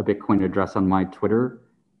post a Bitcoin address on my Twitter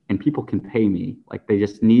and people can pay me. Like they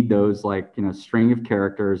just need those like, string of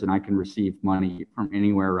characters, and I can receive money from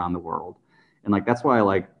anywhere around the world. And like, that's why I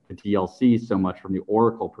like the DLC so much from the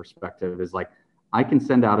Oracle perspective, is like, I can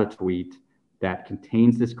send out a tweet that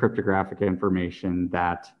contains this cryptographic information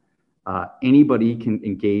that anybody can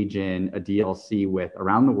engage in a DLC with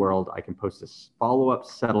around the world. I can post a follow-up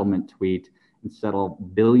settlement tweet and settle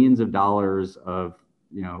billions of dollars of,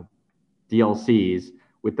 DLCs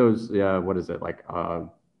with those, what is it, like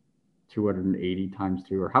 280 times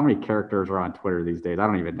 2, or how many characters are on Twitter these days? I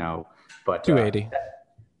don't even know, but 280.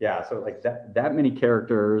 Yeah, so like that many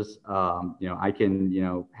characters, I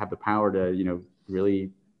can, have the power to,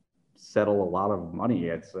 really settle a lot of money.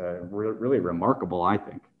 It's really remarkable, I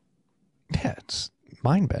think. Yeah, it's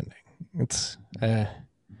mind-bending. It's I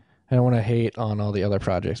don't want to hate on all the other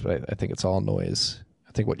projects, but I think it's all noise.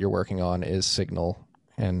 I think what you're working on is Signal,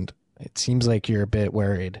 and it seems like you're a bit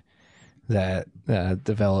worried that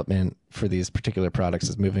development for these particular products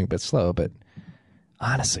is moving a bit slow. But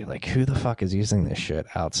honestly, like, who the fuck is using this shit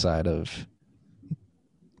outside of,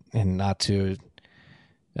 and not to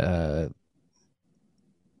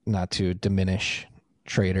diminish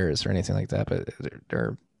traders or anything like that, but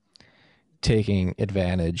they're taking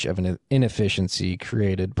advantage of an inefficiency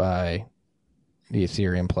created by the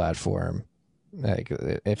Ethereum platform. Like,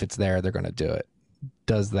 if it's there, they're going to do it.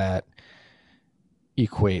 Does that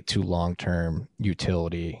equate to long-term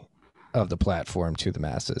utility of the platform to the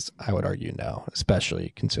masses? I would argue no,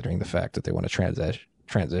 especially considering the fact that they want to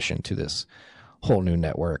transition to this whole new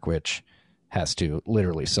network, which has to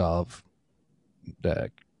literally solve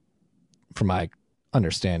from my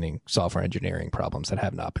understanding, software engineering problems that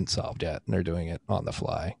have not been solved yet, and they're doing it on the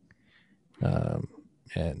fly,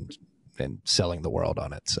 and selling the world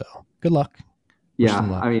on it. So good luck. Yeah,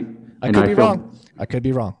 I mean, I could be wrong. I could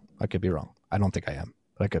be wrong. I don't think I am,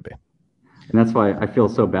 but I could be. And that's why I feel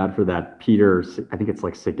so bad for that Peter. I think it's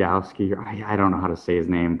like Sagowski. I don't know how to say his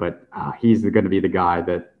name, but he's going to be the guy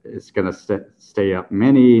that is going to stay up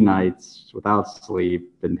many nights without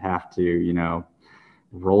sleep and have to,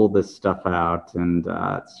 roll this stuff out, and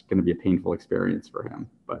it's going to be a painful experience for him.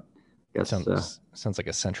 But I guess sounds like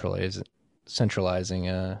a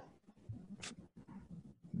centralizing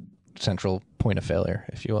central point of failure,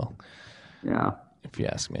 if you will. Yeah, if you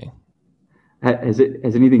ask me. Has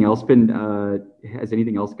anything else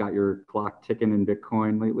got your clock ticking in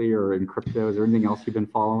Bitcoin lately, or in crypto? Is there anything else you've been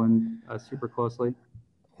following super closely?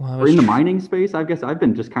 Well, or in the mining space? I guess I've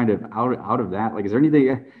been just kind of out of that. Like, is there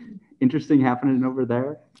anything interesting happening over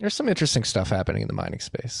there? There's some interesting stuff happening in the mining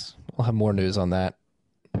space. We'll have more news on that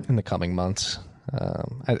in the coming months.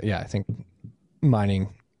 I think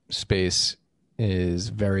mining space is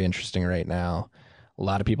very interesting right now. A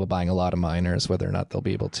lot of people buying a lot of miners. Whether or not they'll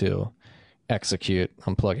be able to execute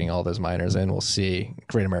on plugging all those miners in, we'll see.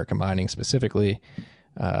 Great American Mining specifically,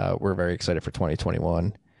 we're very excited for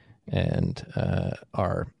 2021 and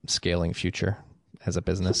our scaling future as a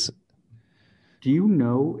business. Do you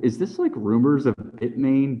know, is this like rumors of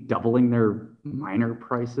Bitmain doubling their miner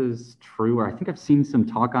prices true? Or I think I've seen some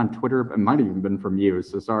talk on Twitter. It might have even been from you,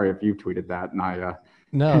 so sorry if you tweeted that. And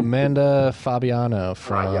No, Amanda Fabiano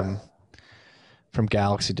from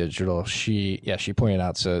Galaxy Digital, she pointed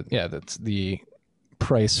out, that's the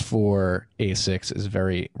price for ASICs is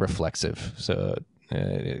very reflexive. So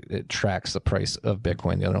it tracks the price of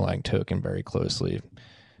Bitcoin, the underlying token, very closely,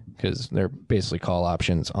 because they're basically call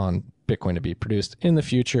options on Bitcoin to be produced in the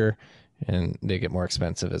future, and they get more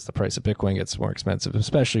expensive as the price of Bitcoin gets more expensive,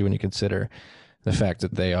 especially when you consider the fact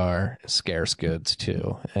that they are scarce goods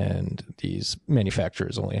too, and these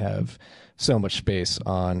manufacturers only have so much space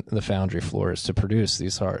on the foundry floors to produce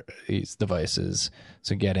these devices.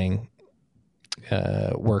 So getting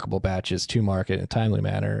workable batches to market in a timely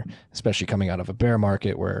manner, especially coming out of a bear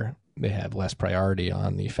market where they have less priority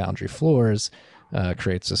on the foundry floors,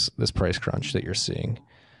 creates this price crunch that you're seeing.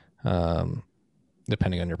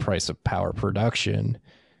 Depending on your price of power production,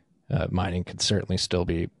 mining could certainly still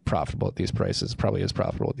be profitable at these prices, probably is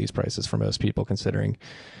profitable at these prices for most people, considering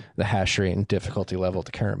the hash rate and difficulty level at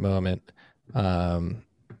the current moment.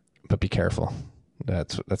 But be careful.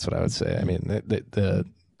 That's what I would say. I mean, the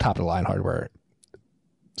top of the line hardware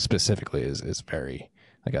specifically is very,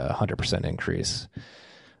 like 100% increase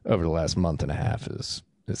over the last month and a half is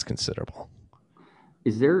considerable.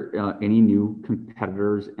 Is there any new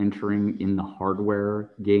competitors entering in the hardware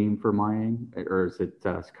game for mining, or is it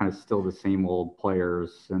kind of still the same old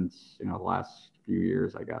players since the last few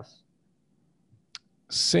years, I guess?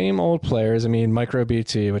 Same old players. I mean,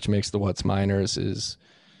 MicroBT, which makes the WhatsMiners, is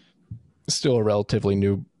still a relatively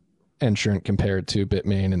new entrant compared to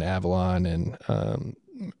Bitmain and Avalon and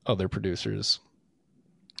other producers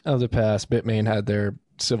of the past. Bitmain had their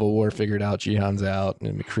civil war figured out. Jihan's out,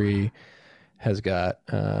 and McCree has got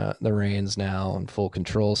the reins now in full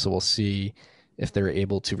control. So we'll see if they're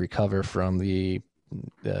able to recover from the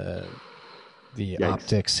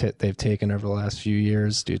optics hit they've taken over the last few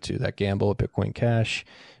years due to that gamble with Bitcoin Cash.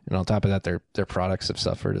 And on top of that, their products have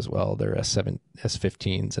suffered as well. Their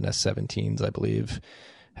S15s and S17s, I believe,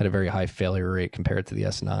 had a very high failure rate compared to the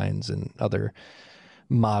S9s and other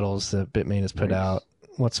models that Bitmain has put out.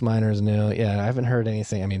 WhatsMiners new? Yeah, I haven't heard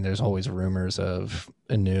anything. I mean, there's always rumors of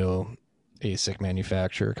a new ASIC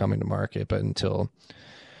manufacturer coming to market, but until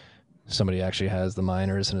somebody actually has the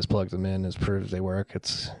miners and has plugged them in, has proved they work,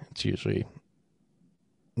 it's usually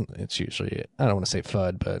I don't want to say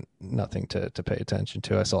FUD, but nothing to pay attention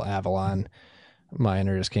to. I saw Avalon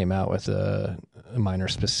miners came out with a miner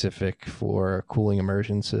specific for cooling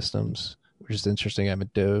immersion systems, which is interesting. I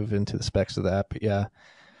haven't dove into the specs of that, but yeah,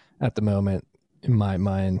 at the moment, in my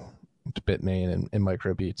mind, Bitmain and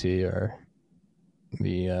MicroBT are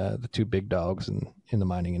the two big dogs in the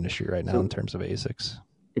mining industry right now in terms of ASICs.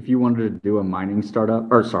 If you wanted to do a mining startup,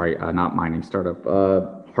 or sorry, not mining startup,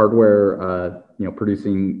 hardware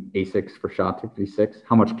producing ASICs for SHA-256,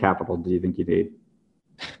 how much capital do you think you need?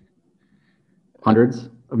 Hundreds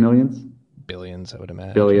of millions? Billions, I would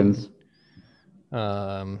imagine. Billions.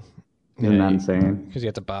 Isn't that insane? Because you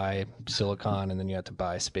have to buy silicon, and then you have to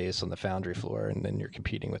buy space on the foundry floor, and then you're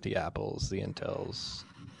competing with the Apples, the Intels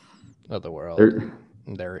of the world.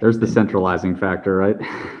 There's the centralizing factor, right?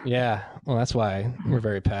 Yeah, well, that's why we're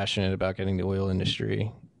very passionate about getting the oil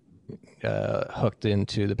industry hooked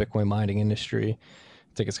into the Bitcoin mining industry.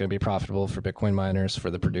 I think it's going to be profitable for Bitcoin miners,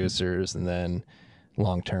 for the producers, and then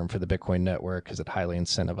long-term for the Bitcoin network, because it highly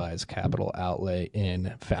incentivizes capital outlay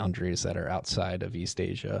in foundries that are outside of East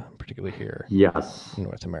Asia, particularly here Yes. in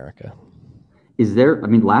North America.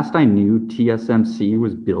 Last I knew, TSMC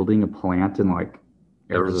was building a plant in like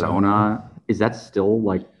Arizona. Is that still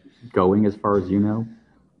like going as far as you know?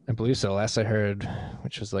 I believe so. Last I heard,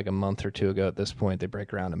 which was like a month or two ago at this point, they break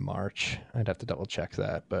ground in March. I'd have to double check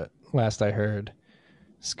that. But last I heard,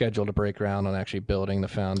 scheduled to break ground on actually building the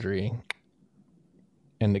foundry.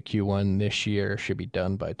 And the Q1 this year should be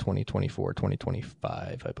done by 2024,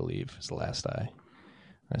 2025, I believe, is the last I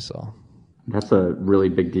saw. That's a really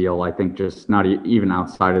big deal. I think just not even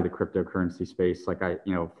outside of the cryptocurrency space, like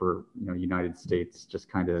for United States,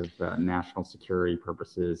 just kind of national security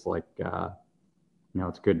purposes,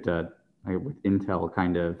 it's good to, with Intel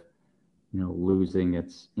kind of, losing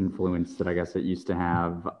its influence that I guess it used to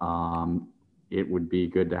have, it would be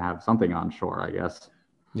good to have something onshore, I guess.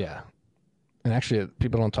 Yeah. And actually,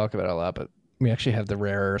 people don't talk about it a lot, but we actually have the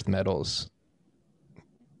rare earth metals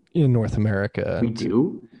in North America. We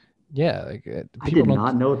do? Yeah. I did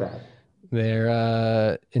not know that.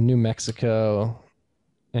 They're in New Mexico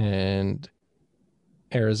and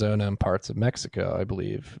Arizona and parts of Mexico, I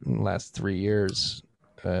believe. In the last 3 years,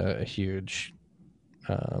 a huge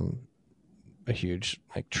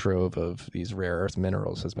like trove of these rare earth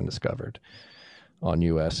minerals has been discovered on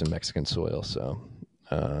U.S. and Mexican soil. So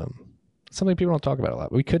something people don't talk about a lot.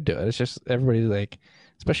 We could do it. It's just everybody's like,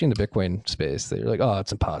 especially in the Bitcoin space, they're like, oh,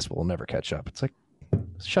 it's impossible. We'll never catch up. It's like,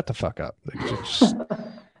 shut the fuck up.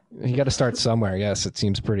 You got to start somewhere. Yes, it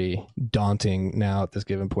seems pretty daunting now at this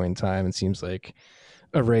given point in time. It seems like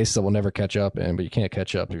a race that will never catch up in, but you can't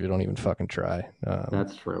catch up if you don't even fucking try.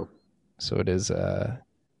 That's true. So it is, love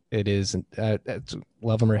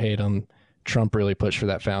him or hate him, Trump really pushed for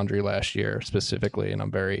that foundry last year specifically, and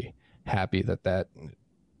I'm very happy that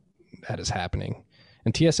is happening.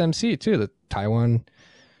 And TSMC too, the Taiwan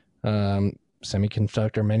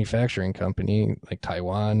semiconductor manufacturing company, like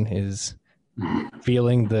Taiwan is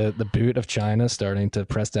feeling the boot of China starting to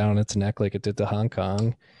press down on its neck like it did to Hong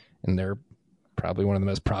Kong, and they're probably one of the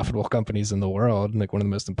most profitable companies in the world, and like one of the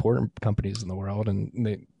most important companies in the world, and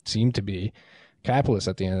they seem to be capitalists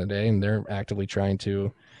at the end of the day, and they're actively trying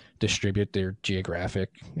to distribute their geographic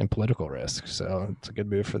and political risk. So it's a good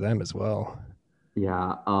move for them as well.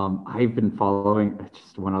 Yeah, I've been following,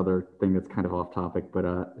 just one other thing that's kind of off topic, but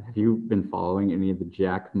have you been following any of the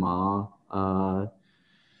Jack Ma,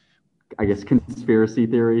 I guess, conspiracy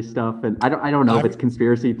theory stuff? And I don't know if it's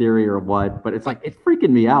conspiracy theory or what, but it's like, it's freaking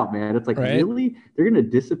me out, man. It's like, really? They're going to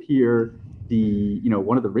disappear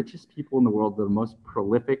one of the richest people in the world, the most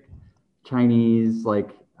prolific Chinese,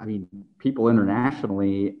 people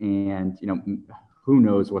internationally, and, who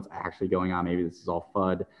knows what's actually going on. Maybe this is all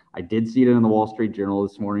FUD. I did see it in the Wall Street Journal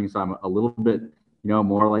this morning, so I'm a little bit,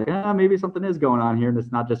 more like, maybe something is going on here. And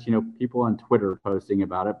it's not just, people on Twitter posting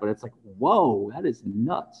about it, but it's like, whoa, that is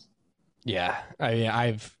nuts. Yeah. I mean,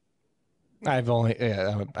 I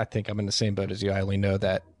think I'm in the same boat as you. I only know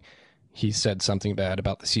that he said something bad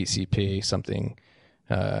about the CCP, something,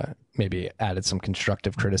 maybe added some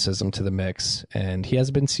constructive criticism to the mix, and he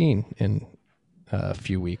has been seen in a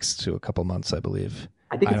few weeks to a couple months, I believe.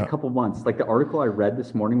 I think it's a couple months. Like the article I read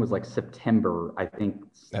this morning was like September. I think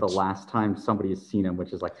the last time somebody has seen him,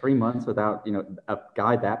 which is like 3 months without, a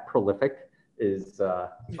guy that prolific is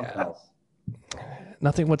something else.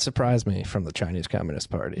 Nothing would surprise me from the Chinese Communist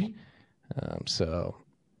Party. So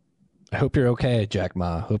I hope you're okay, Jack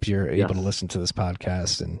Ma. Hope you're able to listen to this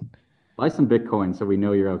podcast and buy some Bitcoin so we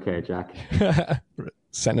know you're okay, Jack.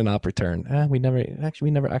 Send an op return. We never.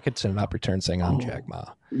 I could send an op return saying I'm Jack Ma.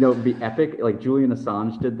 It'd be epic. Like Julian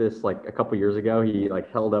Assange did this like a couple years ago. He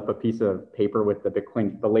held up a piece of paper with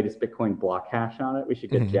the latest Bitcoin block hash on it. We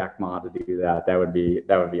should get Jack Ma to do that. That would be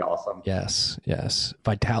awesome. Yes.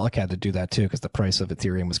 Vitalik had to do that too because the price of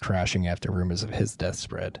Ethereum was crashing after rumors of his death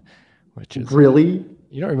spread. Which is really,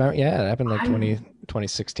 you don't remember? Yeah, it happened like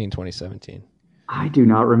 2016, 2017. I do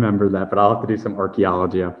not remember that, but I'll have to do some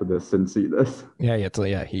archaeology after this and see this.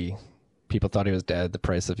 People thought he was dead. The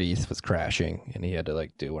price of ETH was crashing, and he had to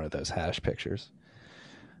do one of those hash pictures.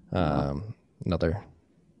 Another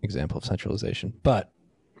example of centralization. But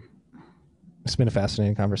it's been a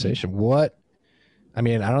fascinating conversation. I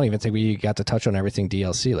don't even think we got to touch on everything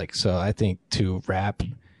DLC. Like, so I think to wrap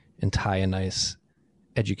and tie a nice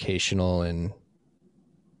educational and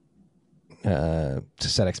to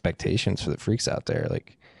set expectations for the freaks out there,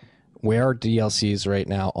 like, where are DLCs right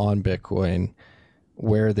now on Bitcoin?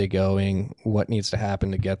 Where are they going? What needs to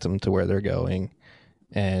happen to get them to where they're going?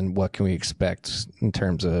 And what can we expect in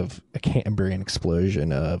terms of a Cambrian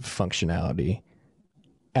explosion of functionality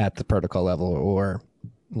at the protocol level or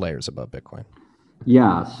layers above Bitcoin?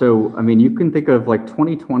 Yeah, so I mean, you can think of like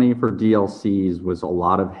 2020 for DLCs was a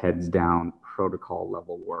lot of heads down protocol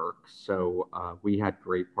level work. So we had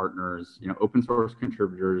great partners, open source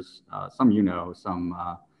contributors, some some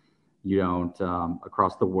you don't,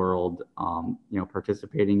 across the world,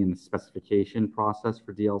 participating in the specification process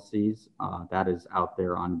for DLCs. That is out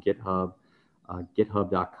there on GitHub,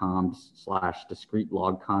 github.com/discrete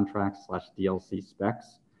log contracts/DLC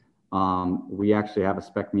specs. We actually have a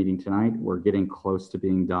spec meeting tonight. We're getting close to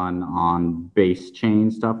being done on base chain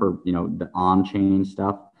stuff, or, the on-chain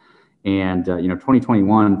stuff. And,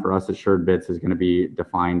 2021 for us at SuredBits is going to be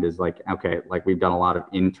defined as like, okay, like we've done a lot of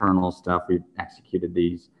internal stuff. We've executed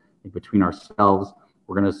these between ourselves.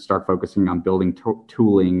 We're going to start focusing on building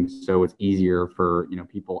tooling so it's easier for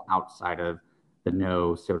people outside of the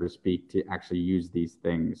know, so to speak, to actually use these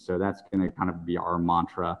things. So that's going to kind of be our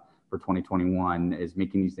mantra for 2021, is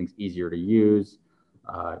making these things easier to use,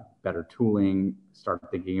 better tooling, start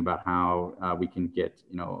thinking about how we can get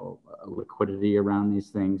liquidity around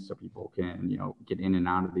these things so people can get in and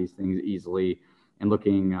out of these things easily, and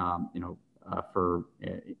looking for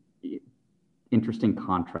interesting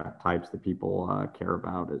contract types that people care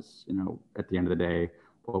about is, at the end of the day,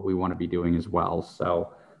 what we want to be doing as well.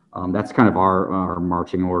 So that's kind of our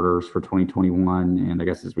marching orders for 2021. And I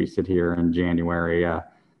guess as we sit here in January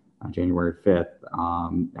 5th,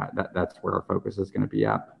 that's where our focus is going to be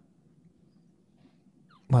at.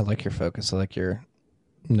 I like your focus. I like your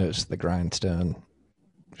nose to the grindstone.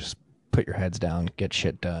 Just put your heads down, get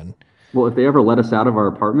shit done. Well, if they ever let us out of our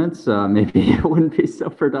apartments, maybe it wouldn't be so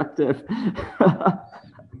productive.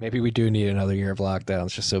 Maybe we do need another year of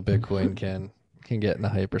lockdowns just so Bitcoin can get into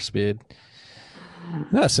hyperspeed.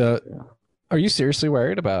 Yeah, so are you seriously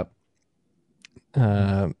worried about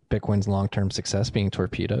Bitcoin's long-term success being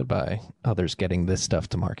torpedoed by others getting this stuff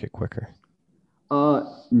to market quicker?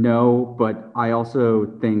 No, but I also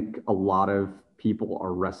think a lot of people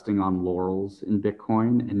are resting on laurels in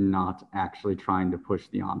Bitcoin and not actually trying to push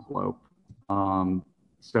the envelope.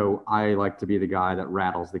 So I like to be the guy that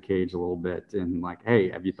rattles the cage a little bit and like, hey,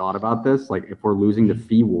 have you thought about this? Like, if we're losing the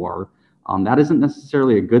fee war, that isn't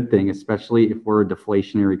necessarily a good thing, especially if we're a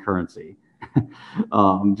deflationary currency.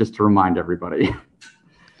 Just to remind everybody.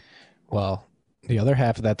 Well, the other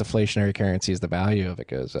half of that deflationary currency is the value of it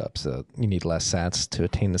goes up. So you need less sats to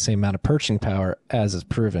attain the same amount of purchasing power, as is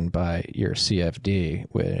proven by your CFD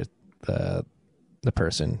with the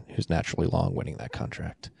person who's naturally long winning that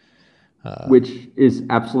contract. Which is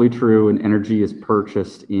absolutely true. And energy is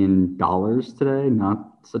purchased in dollars today,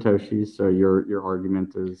 not Satoshis. So your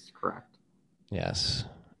argument is correct. Yes.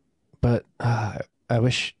 But I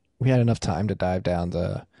wish we had enough time to dive down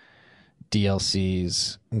the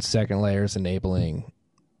DLCs and second layers enabling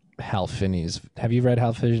Hal Finney's. Have you read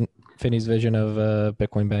Hal Finney's vision of a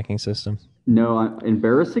Bitcoin banking system? No,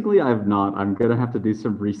 embarrassingly, I have not. I'm going to have to do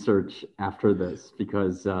some research after this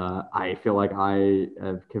because I feel like I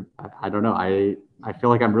don't know. I feel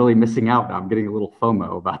like I'm really missing out now. I'm getting a little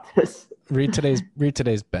FOMO about this. Read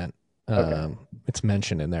today's Bent. Okay. It's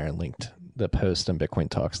mentioned in there and linked. The post on Bitcoin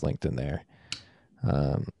Talks linked in there.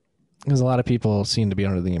 Because a lot of people seem to be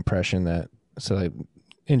under the impression that,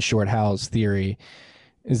 in short, Hal's theory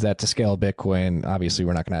is that to scale Bitcoin, obviously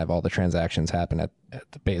we're not going to have all the transactions happen at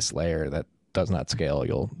the base layer. That does not scale.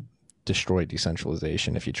 You'll destroy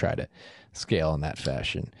decentralization if you try to scale in that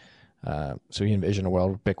fashion. So you envision a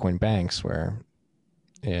world of Bitcoin banks where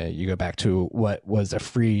you go back to what was a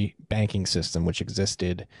free banking system, which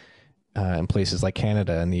existed in places like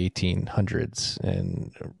Canada in the 1800s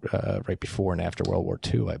and right before and after World War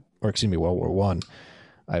II, World War I,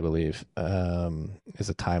 I believe, is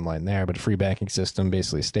a timeline there. But a free banking system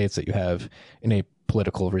basically states that you have a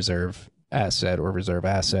political reserve asset or reserve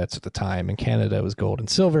assets. At the time in Canada, it was gold and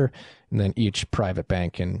silver, and then each private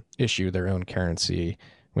bank can issue their own currency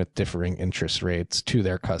with differing interest rates to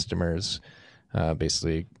their customers,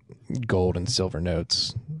 basically gold and silver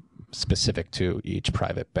notes specific to each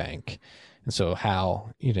private bank. And so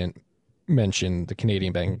Hal, you didn't mention the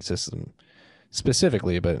Canadian banking system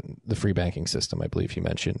specifically, but the free banking system, I believe you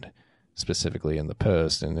mentioned, specifically in the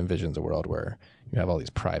post, and envisions a world where you have all these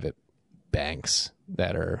private banks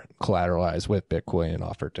that are collateralized with Bitcoin and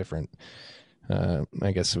offer different,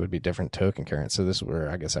 I guess it would be different token currency. So this is where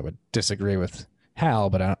I guess I would disagree with Hal,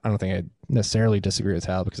 but I don't think I necessarily disagree with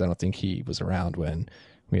Hal, because I don't think he was around when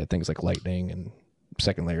we had things like Lightning and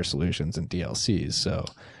second layer solutions and DLCs. So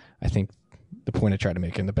I think the point I tried to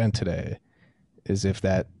make in the bend today is, if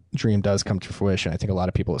that dream does come to fruition, I think a lot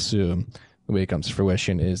of people assume the way it comes to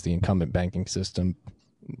fruition is the incumbent banking system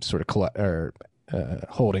sort of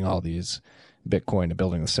holding all these Bitcoin and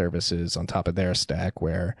building the services on top of their stack,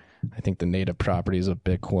 where I think the native properties of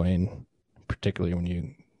Bitcoin, particularly when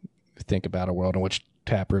you think about a world in which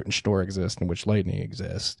Taproot and Schnorr exist and which Lightning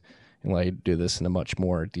exists, and allow you to do this in a much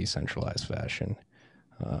more decentralized fashion.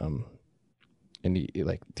 And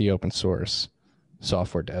the open source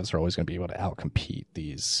software devs are always going to be able to outcompete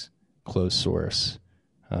these closed source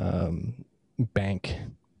bank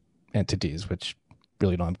entities, which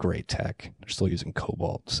really don't have great tech. They're still using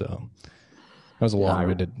Cobalt. So that was a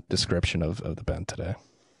long-winded description of the bend today.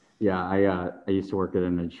 Yeah, I used to work at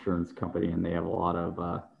an insurance company, and they have a lot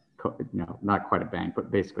of, not quite a bank,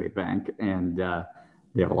 but basically a bank. And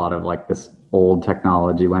they have a lot of like this old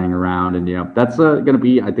technology laying around. And, that's going to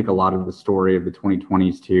be, I think, a lot of the story of the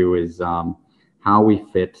 2020s too, is how we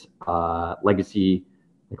fit legacy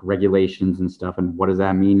like regulations and stuff. And what does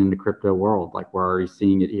that mean in the crypto world? Like, we're already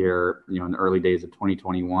seeing it here, in the early days of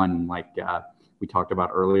 2021. Like we talked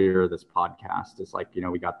about earlier, this podcast is like,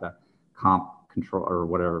 we got the comp control or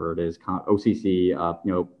whatever it is, OCC,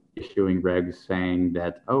 issuing regs saying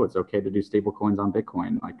that, it's okay to do stable coins on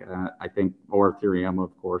Bitcoin. Like I think, or Ethereum,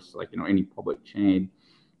 of course, like, any public chain,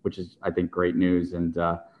 which is, I think, great news. And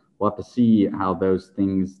we'll have to see how those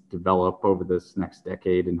things develop over this next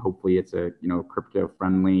decade. And hopefully it's a, crypto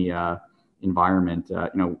friendly environment.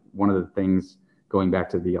 One of the things going back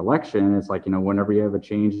to the election is like, whenever you have a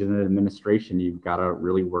change in an administration, you've got to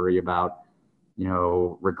really worry about,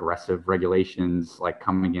 regressive regulations like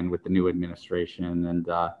coming in with the new administration. And,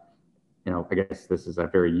 I guess this is a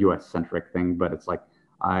very US centric thing, but it's like,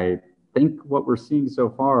 I think what we're seeing so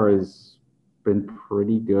far has been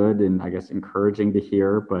pretty good and I guess encouraging to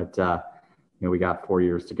hear, but, we got 4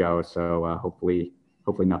 years to go. So hopefully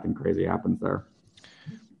nothing crazy happens there.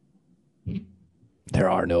 There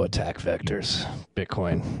are no attack vectors.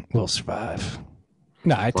 Bitcoin will survive.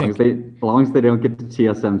 No, as long as they don't get to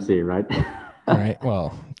TSMC, right? All right.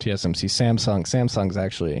 Well, TSMC, Samsung's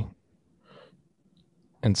actually,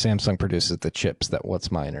 and Samsung produces the chips that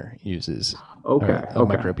WhatsMiner uses. Okay.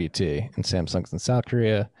 MicroBT, and Samsung's in South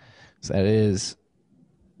Korea. So it's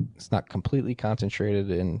not completely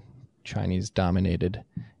concentrated in Chinese dominated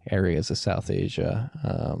areas of South Asia.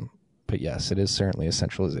 But yes, it is certainly a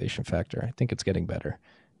centralization factor. I think it's getting better.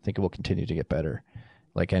 I think it will continue to get better.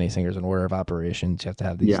 Like anything, there's an order of operations. You have to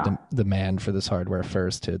have these demand for this hardware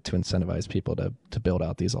first to incentivize people to build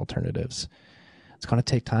out these alternatives. It's going to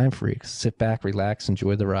take time, freaks. Sit back, relax,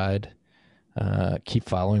 enjoy the ride. Keep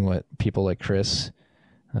following what people like Chris,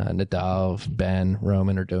 Nadav, Ben,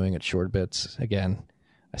 Roman are doing at SureBits. Again,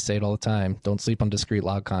 I say it all the time. Don't sleep on discrete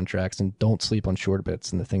log contracts, and don't sleep on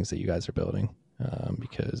SureBits and the things that you guys are building,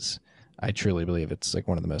 because I truly believe it's like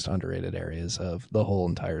one of the most underrated areas of the whole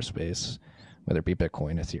entire space, whether it be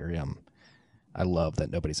Bitcoin, Ethereum. I love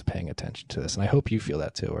that nobody's paying attention to this. And I hope you feel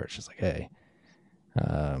that too, where it's just like, hey,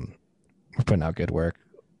 we're putting out good work.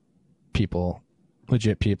 People,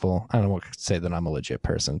 legit people, I don't want to say that I'm a legit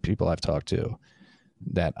person. People I've talked to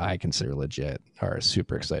that I consider legit are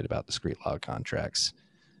super excited about discrete log contracts.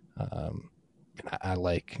 I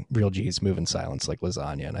like Real G's move in silence like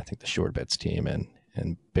lasagna. And I think the SureBits team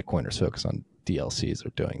and Bitcoiners focus on DLCs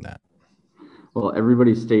are doing that. Well,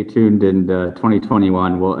 everybody stay tuned, and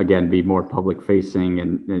 2021 will again be more public facing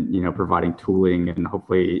and providing tooling and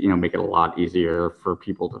hopefully make it a lot easier for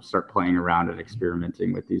people to start playing around and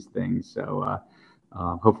experimenting with these things. So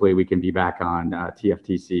hopefully we can be back on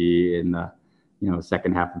TFTC in the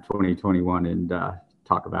second half of 2021 and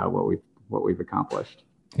talk about what we've accomplished.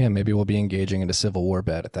 Yeah, maybe we'll be engaging in a civil war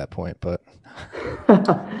bet at that point, but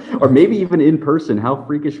or maybe even in person. How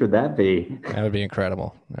freakish would that be? That would be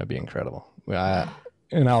incredible. That'd be incredible.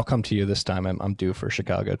 And I'll come to you this time. I'm due for a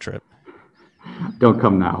Chicago trip. Don't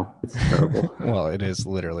come now. It's terrible. Well, it is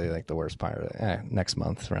literally like the worst part of it. Next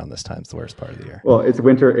month around this time is the worst part of the year. Well, it's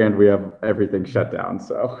winter and we have everything shut down.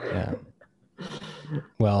 So yeah.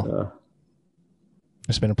 Well,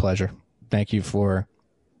 it's been a pleasure. Thank you for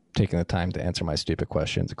taking the time to answer my stupid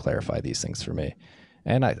questions and clarify these things for me.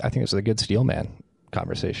 And I think this was a good Steelman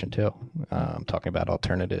conversation too. Talking about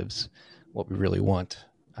alternatives, what we really want.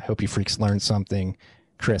 I hope you freaks learned something.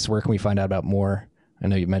 Chris, where can we find out about more I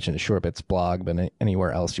know you mentioned the SureBits blog, but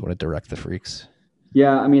anywhere else you want to direct the freaks?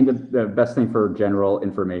 Yeah, I mean, the best thing for general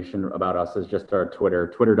information about us is just our Twitter,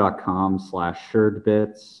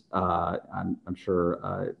 twitter.com/SuredBits. I'm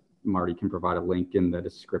sure Marty can provide a link in the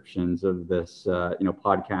descriptions of this,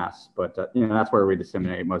 podcast. But, that's where we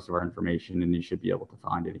disseminate most of our information, and you should be able to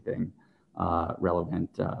find anything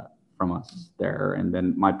relevant from us there. And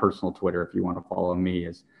then my personal Twitter, if you want to follow me,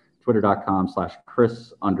 is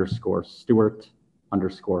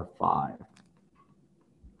twitter.com/Chris_Stewart_5.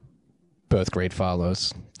 Both great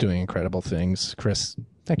follows, doing incredible things. Chris,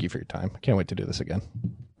 thank you for your time. Can't wait to do this again.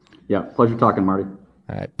 Yeah, pleasure talking, Marty.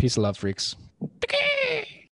 All right, peace of love, freaks.